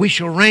 and we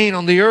shall reign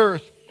on the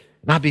earth.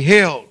 And I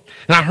beheld,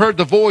 and I heard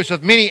the voice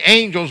of many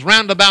angels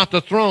round about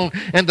the throne,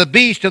 and the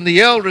beast and the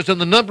elders, and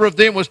the number of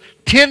them was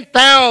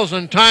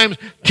 10,000 times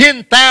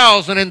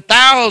 10,000 and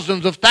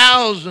thousands of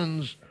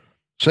thousands,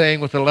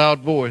 saying with a loud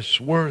voice,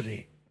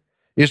 worthy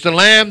is the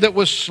Lamb that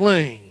was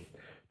slain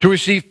to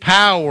receive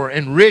power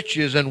and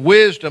riches and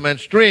wisdom and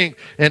strength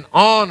and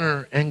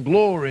honor and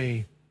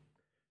glory.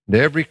 And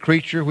every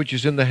creature which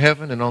is in the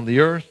heaven and on the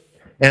earth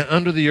and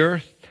under the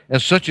earth,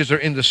 and such as are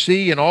in the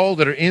sea and all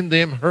that are in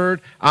them, heard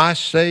I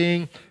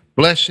saying,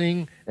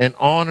 blessing and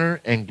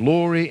honor and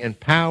glory and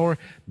power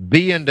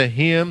be unto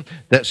him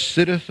that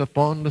sitteth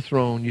upon the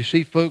throne. You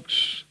see,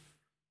 folks,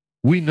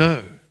 we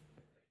know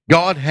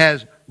God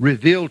has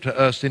revealed to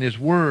us in His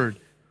Word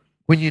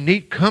when you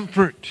need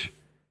comfort.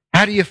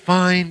 How do you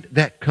find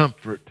that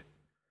comfort?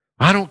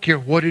 I don't care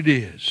what it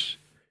is.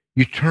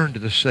 You turn to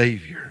the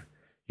Savior.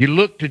 You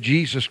look to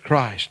Jesus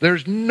Christ.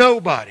 There's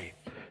nobody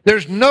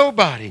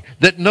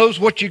that knows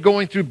what you're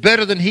going through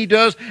better than He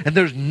does, and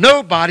there's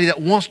nobody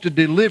that wants to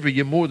deliver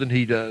you more than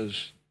He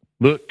does.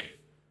 Look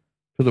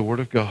to the Word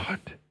of God.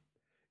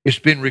 It's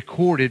been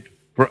recorded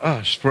for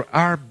us, for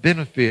our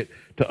benefit,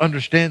 to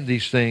understand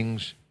these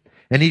things,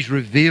 and He's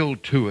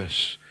revealed to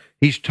us.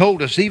 He's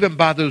told us, even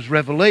by those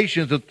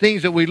revelations, the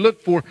things that we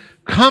look for.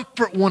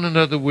 Comfort one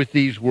another with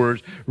these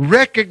words.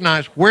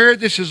 Recognize where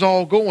this is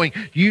all going.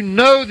 You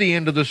know the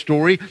end of the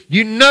story.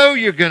 You know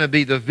you're going to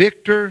be the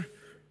victor.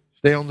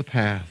 Stay on the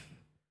path.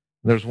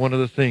 There's one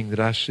other thing that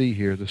I see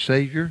here. The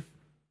Savior,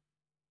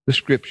 the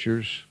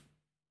Scriptures,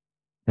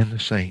 and the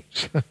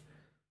saints.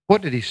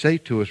 What did He say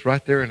to us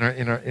right there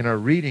in our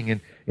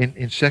reading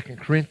in 2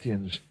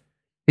 Corinthians?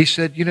 He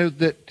said, you know,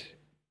 that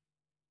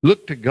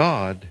look to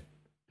God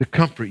to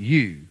comfort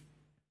you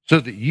so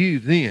that you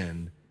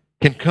then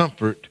can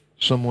comfort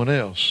someone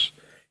else.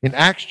 In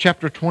Acts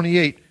chapter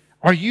 28,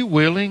 are you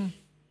willing?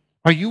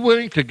 Are you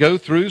willing to go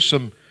through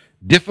some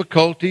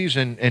difficulties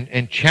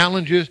and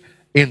challenges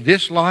in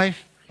this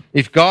life?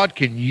 If God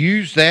can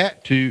use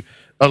that to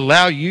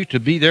allow you to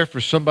be there for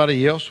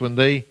somebody else when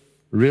they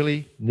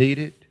really need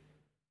it.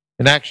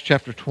 In Acts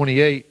chapter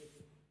 28,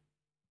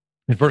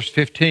 in verse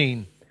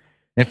 15,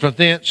 and from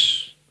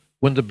thence,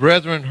 when the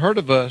brethren heard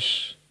of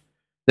us,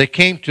 they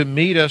came to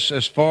meet us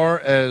as far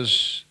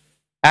as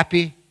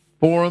Appii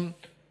Forum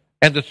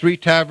and the Three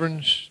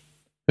Taverns,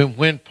 whom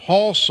when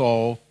Paul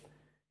saw,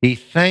 he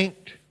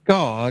thanked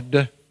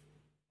God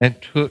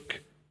and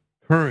took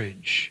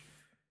courage.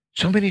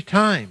 So many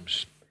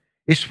times,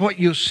 it's what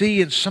you'll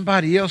see in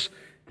somebody else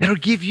that'll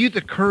give you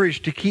the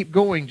courage to keep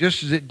going,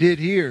 just as it did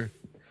here.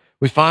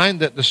 We find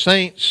that the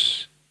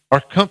saints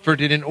are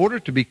comforted in order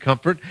to be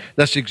comforted.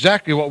 That's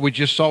exactly what we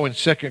just saw in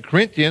 2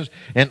 Corinthians.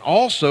 And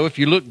also, if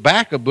you look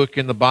back a book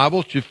in the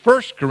Bible to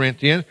 1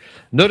 Corinthians,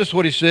 notice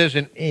what he says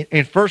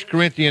in 1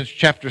 Corinthians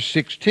chapter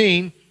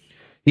 16.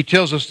 He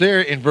tells us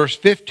there in verse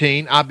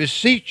 15, I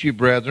beseech you,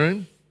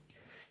 brethren,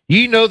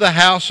 ye know the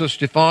house of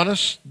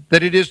Stephanas,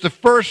 that it is the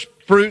first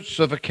fruits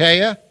of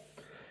Achaia,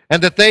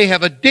 and that they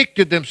have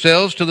addicted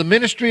themselves to the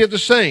ministry of the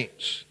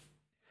saints,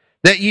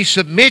 that ye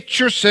submit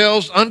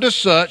yourselves unto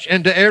such,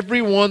 and to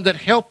every one that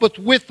helpeth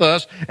with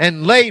us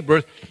and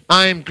laboreth.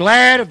 I am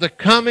glad of the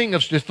coming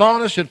of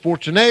Stephanas and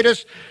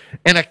Fortunatus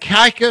and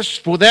Achaicus,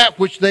 for that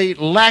which they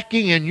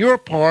lacking in your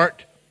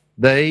part,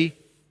 they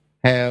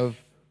have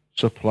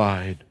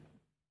supplied.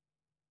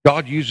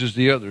 God uses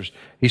the others.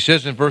 He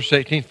says in verse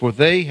 18, for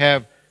they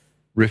have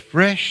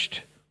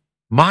refreshed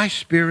my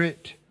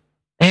spirit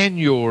and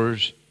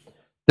yours,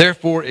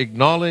 therefore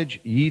acknowledge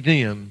ye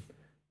them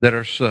that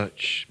are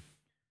such.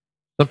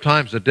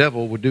 Sometimes the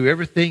devil will do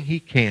everything he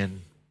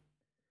can,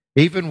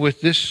 even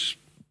with this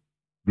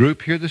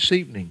group here this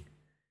evening.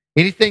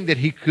 Anything that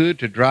he could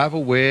to drive a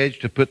wedge,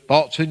 to put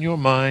thoughts in your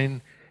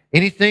mind,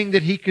 anything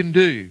that he can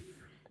do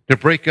to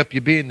break up you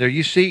being there.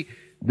 You see,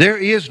 there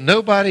is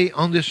nobody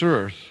on this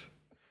earth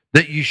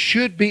that you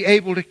should be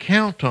able to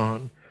count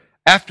on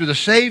after the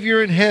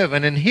Savior in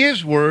heaven and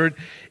His Word.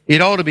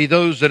 It ought to be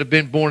those that have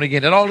been born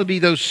again. It ought to be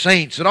those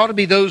saints. It ought to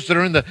be those that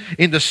are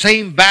in the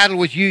same battle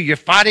with you. You're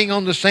fighting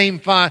on the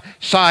same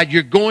side.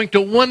 You're going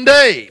to one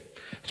day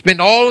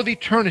spend all of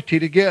eternity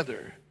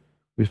together.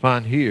 We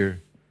find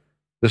here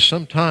that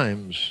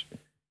sometimes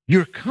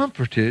you're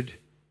comforted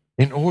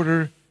in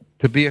order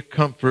to be a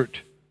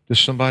comfort to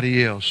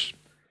somebody else.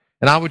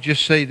 And I would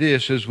just say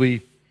this as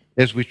we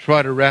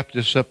try to wrap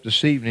this up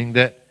this evening,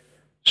 that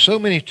so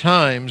many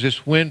times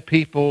it's when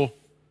people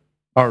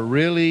are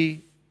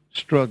really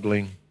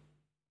struggling.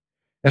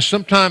 And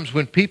sometimes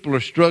when people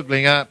are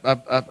struggling,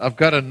 I've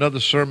got another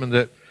sermon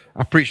that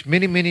I preached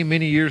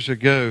many years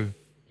ago.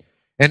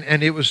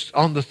 And it was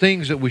on the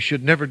things that we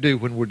should never do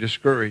when we're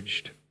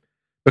discouraged.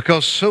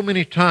 Because so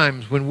many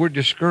times when we're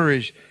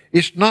discouraged,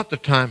 it's not the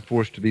time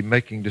for us to be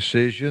making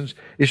decisions.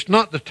 It's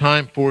not the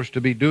time for us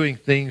to be doing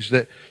things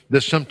that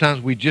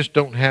sometimes we just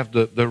don't have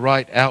the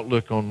right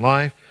outlook on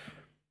life.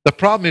 The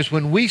problem is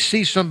when we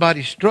see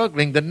somebody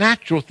struggling, the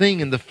natural thing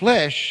in the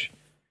flesh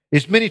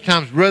is many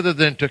times, rather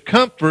than to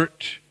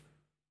comfort,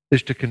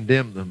 is to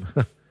condemn them.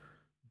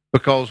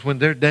 Because when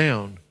they're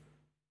down,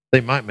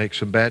 they might make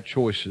some bad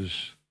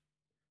choices.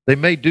 They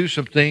may do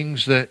some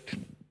things that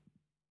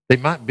they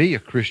might be a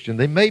Christian.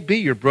 They may be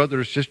your brother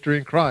or sister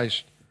in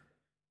Christ,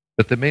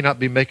 but they may not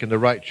be making the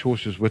right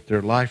choices with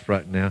their life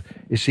right now.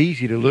 It's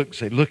easy to look and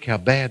say, look how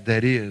bad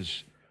that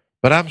is.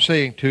 But I'm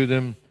saying to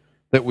them,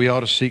 that we ought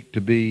to seek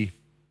to be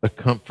a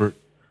comfort.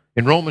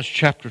 In Romans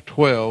chapter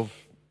 12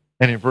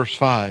 and in verse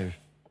 5,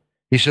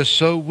 he says,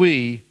 so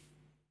we,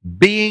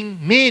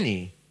 being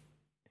many,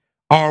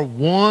 are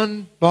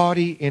one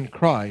body in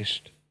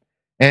Christ,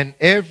 and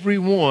every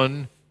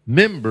one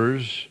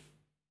members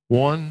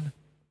one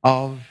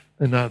of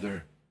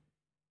another.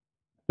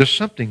 There's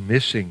something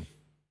missing.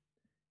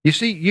 You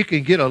see, you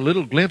can get a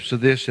little glimpse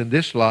of this in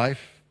this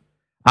life.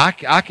 I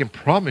can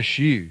promise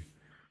you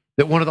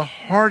that one of the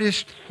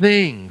hardest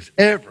things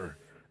ever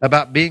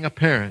about being a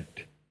parent,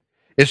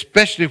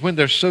 especially when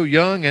they're so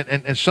young,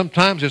 and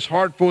sometimes it's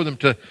hard for them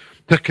to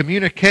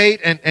communicate,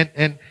 and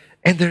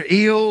they're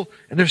ill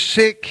and they're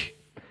sick,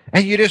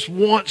 and you just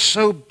want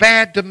so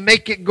bad to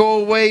make it go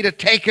away, to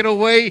take it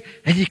away,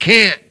 and you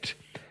can't.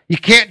 You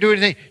can't do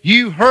anything.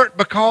 You hurt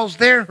because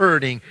they're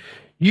hurting.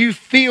 You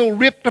feel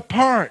ripped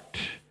apart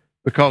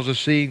because of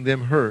seeing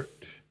them hurt.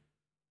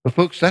 But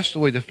folks, that's the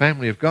way the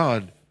family of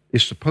God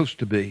is supposed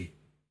to be.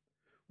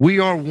 We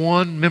are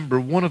one member,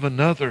 one of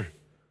another.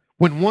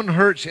 When one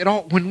hurts,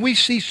 when we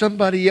see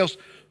somebody else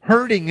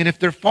hurting, and if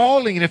they're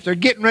falling, and if they're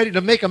getting ready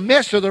to make a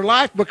mess of their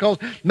life because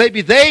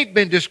maybe they've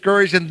been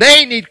discouraged and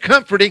they need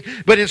comforting,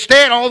 but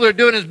instead all they're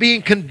doing is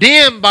being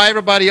condemned by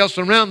everybody else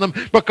around them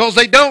because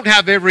they don't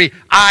have every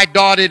I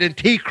dotted and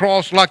T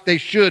crossed like they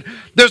should.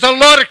 There's a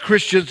lot of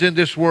Christians in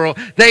this world.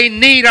 They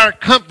need our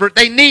comfort.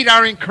 They need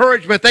our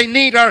encouragement. They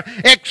need our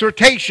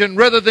exhortation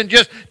rather than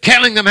just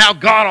telling them how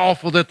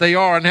god-awful that they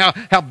are and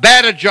how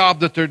bad a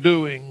job that they're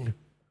doing.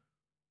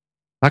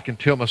 I can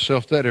tell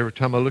myself that every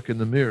time I look in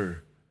the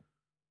mirror.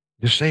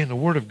 Just saying the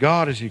Word of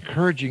God is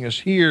encouraging us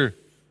here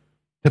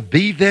to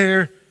be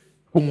there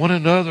for one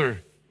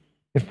another.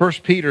 In 1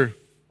 Peter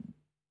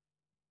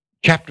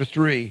chapter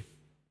 3,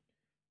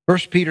 1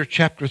 Peter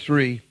chapter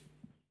 3,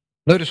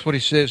 notice what he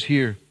says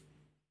here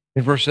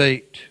in verse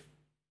 8.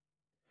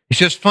 He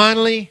says,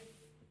 finally,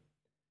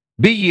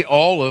 be ye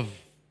all of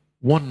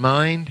one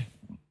mind,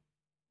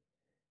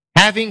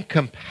 having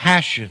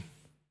compassion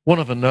one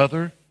of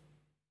another,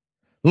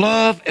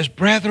 love as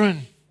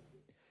brethren.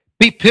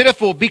 Be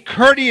pitiful, be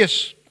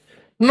courteous,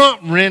 not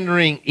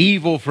rendering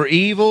evil for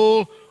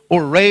evil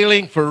or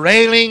railing for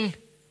railing,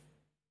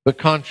 but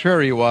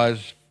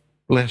contrariwise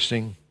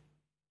blessing,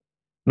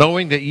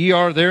 knowing that ye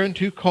are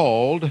thereunto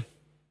called,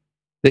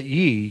 that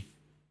ye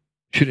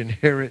should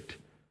inherit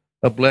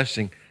a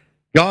blessing.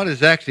 God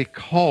has actually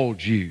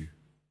called you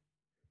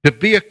to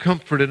be a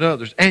comfort in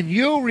others, and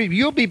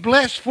you'll be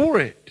blessed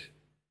for it.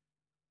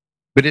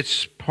 But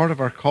it's part of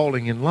our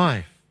calling in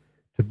life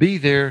to be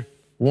there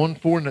one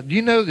for another. Do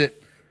you know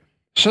that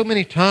so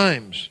many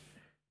times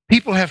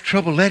people have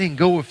trouble letting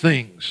go of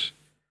things?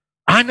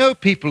 I know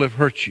people have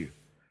hurt you.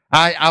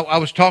 I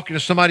was talking to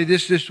somebody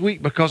this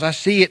week because I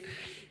see it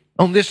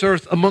on this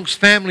earth amongst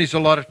families a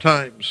lot of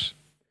times.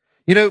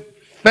 You know,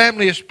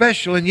 family is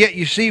special, and yet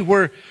you see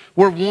where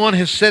one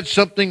has said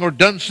something or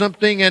done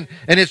something and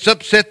it's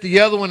upset the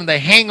other one, and they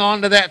hang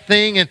on to that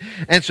thing,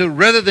 and so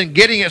rather than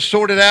getting it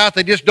sorted out,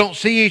 they just don't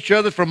see each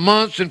other for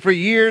months and for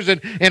years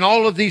and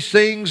all of these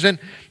things. And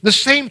the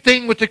same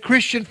thing with the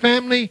Christian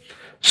family.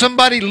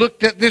 Somebody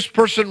looked at this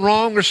person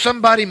wrong, or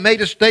somebody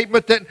made a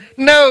statement that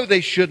no,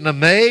 they shouldn't have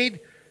made.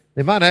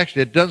 They might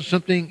actually have done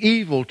something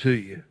evil to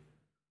you. The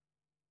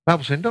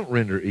Bible's saying, don't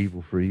render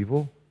evil for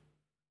evil.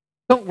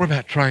 Don't worry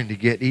about trying to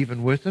get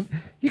even with them.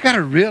 You got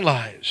to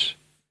realize,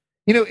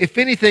 if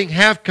anything,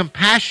 have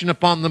compassion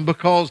upon them,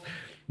 because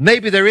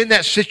maybe they're in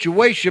that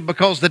situation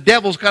because the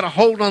devil's got a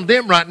hold on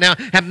them right now,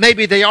 and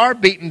maybe they are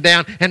beaten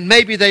down, and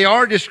maybe they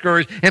are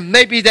discouraged, and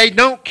maybe they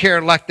don't care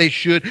like they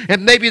should,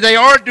 and maybe they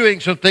are doing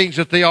some things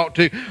that they ought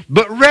to.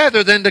 But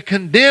rather than to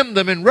condemn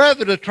them and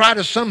rather to try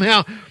to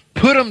somehow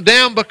put them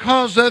down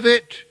because of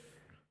it,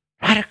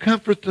 try to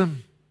comfort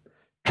them.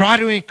 Try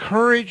to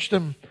encourage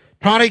them.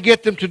 Try to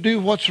get them to do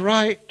what's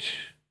right.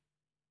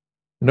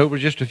 And over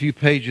just a few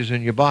pages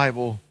in your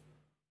Bible,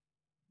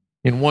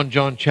 in 1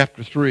 John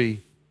chapter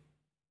 3,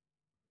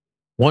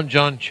 1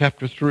 John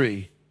chapter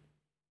 3,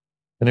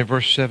 and in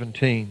verse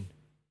 17,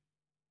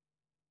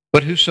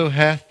 but whoso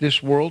hath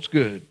this world's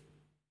good,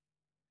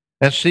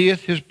 and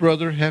seeth his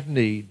brother have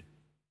need,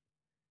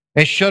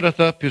 and shutteth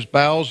up his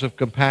bowels of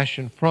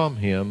compassion from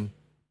him,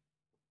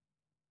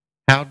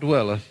 how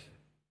dwelleth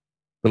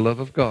the love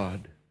of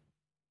God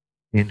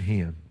in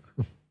him?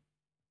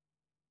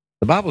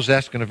 The Bible's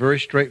asking a very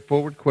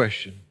straightforward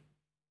question.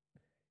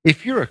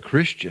 If you're a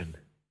Christian,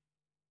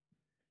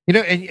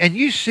 and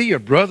you see your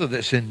brother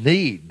that's in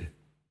need,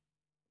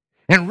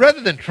 and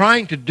rather than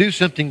trying to do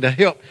something to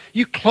help,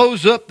 you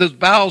close up those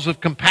bowels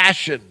of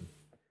compassion.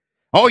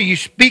 Oh, you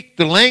speak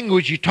the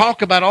language, you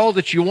talk about all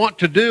that you want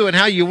to do and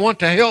how you want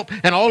to help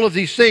and all of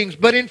these things,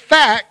 but in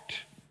fact,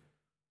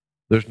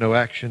 there's no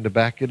action to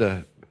back it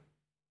up.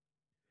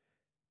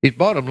 His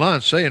bottom line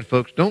saying,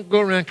 folks, don't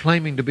go around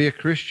claiming to be a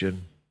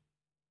Christian.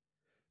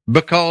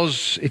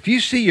 Because if you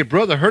see your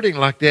brother hurting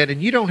like that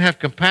and you don't have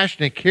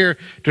compassion and care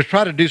to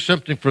try to do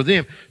something for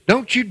them,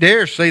 don't you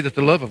dare say that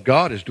the love of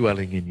God is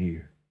dwelling in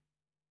you.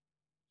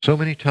 So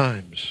many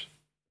times,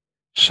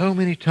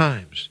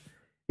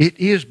 It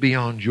is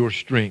beyond your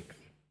strength.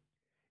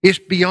 It's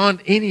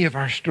beyond any of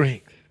our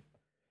strength.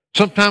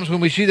 Sometimes when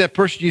we see that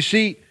person, you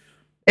see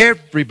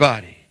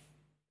everybody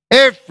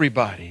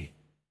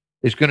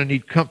is going to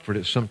need comfort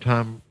at some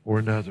time or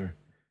another.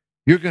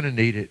 You're going to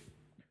need it.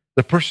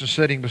 The person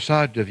sitting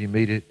beside of you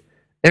need it.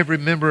 Every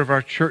member of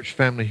our church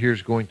family here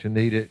is going to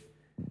need it.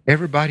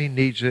 Everybody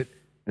needs it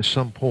at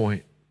some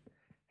point.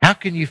 How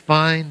can you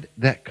find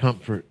that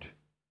comfort?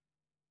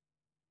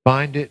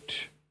 Find it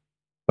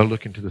by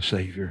looking to the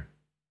Savior.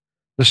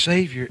 The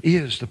Savior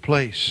is the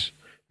place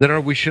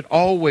that we should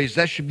always,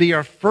 that should be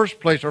our first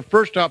place, our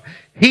first stop.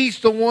 He's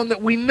the one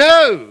that we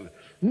know.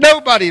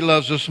 Nobody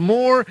loves us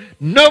more.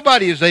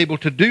 Nobody is able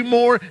to do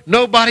more.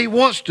 Nobody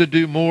wants to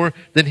do more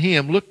than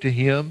Him. Look to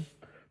Him.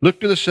 Look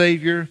to the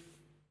Savior.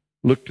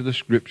 Look to the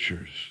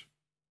Scriptures.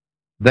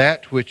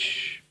 That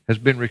which has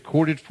been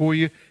recorded for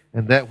you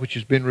and that which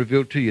has been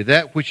revealed to you.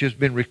 That which has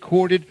been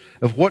recorded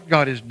of what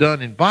God has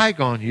done in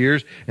bygone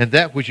years and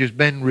that which has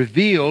been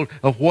revealed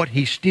of what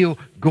He's still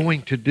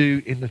going to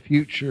do in the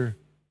future.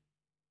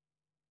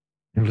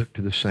 And look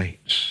to the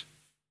saints.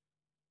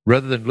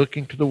 Rather than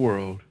looking to the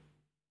world,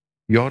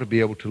 you ought to be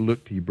able to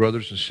look to your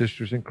brothers and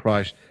sisters in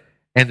Christ.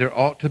 And there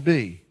ought to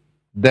be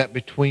that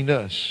between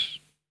us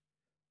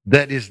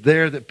that is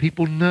there that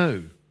people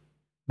know.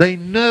 They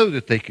know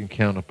that they can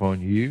count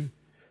upon you.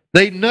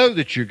 They know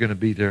that you're going to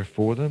be there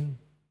for them.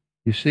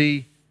 You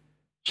see,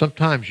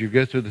 sometimes you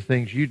go through the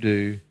things you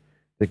do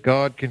that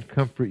God can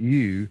comfort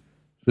you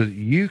so that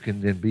you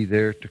can then be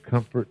there to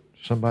comfort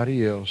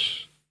somebody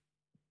else.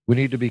 We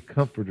need to be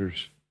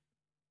comforters,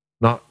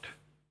 not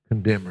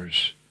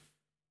condemners.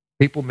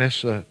 People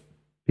mess up.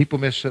 People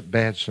mess up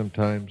bad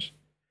sometimes.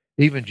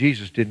 Even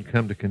Jesus didn't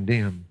come to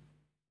condemn.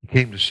 He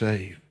came to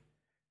save.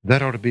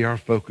 That ought to be our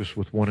focus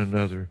with one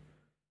another.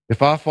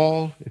 If I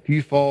fall, if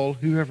you fall,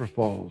 whoever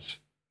falls,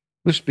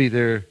 let's be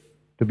there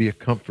to be a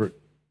comfort,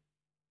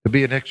 to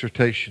be an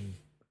exhortation,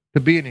 to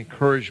be an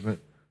encouragement,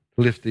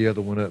 to lift the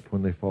other one up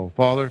when they fall.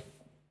 Father,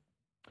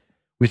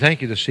 we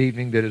thank you this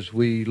evening that as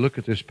we look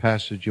at this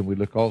passage and we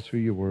look all through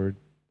your word,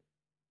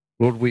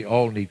 Lord, we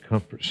all need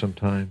comfort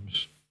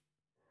sometimes.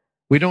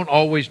 We don't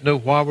always know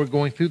why we're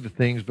going through the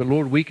things, but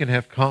Lord, we can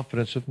have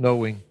confidence of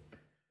knowing,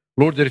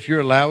 Lord, that if you're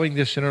allowing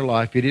this in our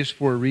life, it is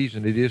for a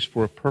reason, it is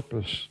for a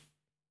purpose.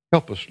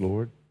 Help us,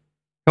 Lord.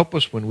 Help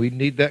us when we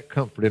need that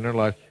comfort in our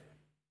life,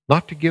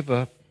 not to give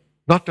up,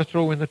 not to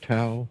throw in the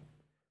towel,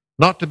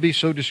 not to be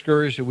so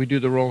discouraged that we do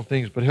the wrong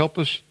things, but help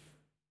us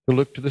to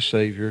look to the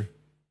Savior,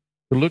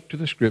 to look to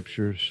the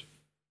Scriptures,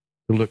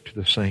 to look to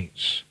the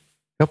saints.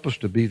 Help us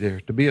to be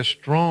there, to be a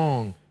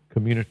strong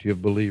community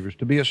of believers,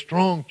 to be a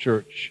strong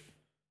church,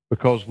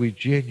 because we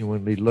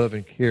genuinely love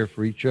and care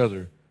for each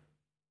other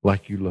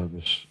like you love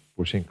us.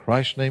 For it's in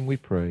Christ's name we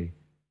pray.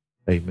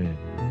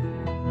 Amen.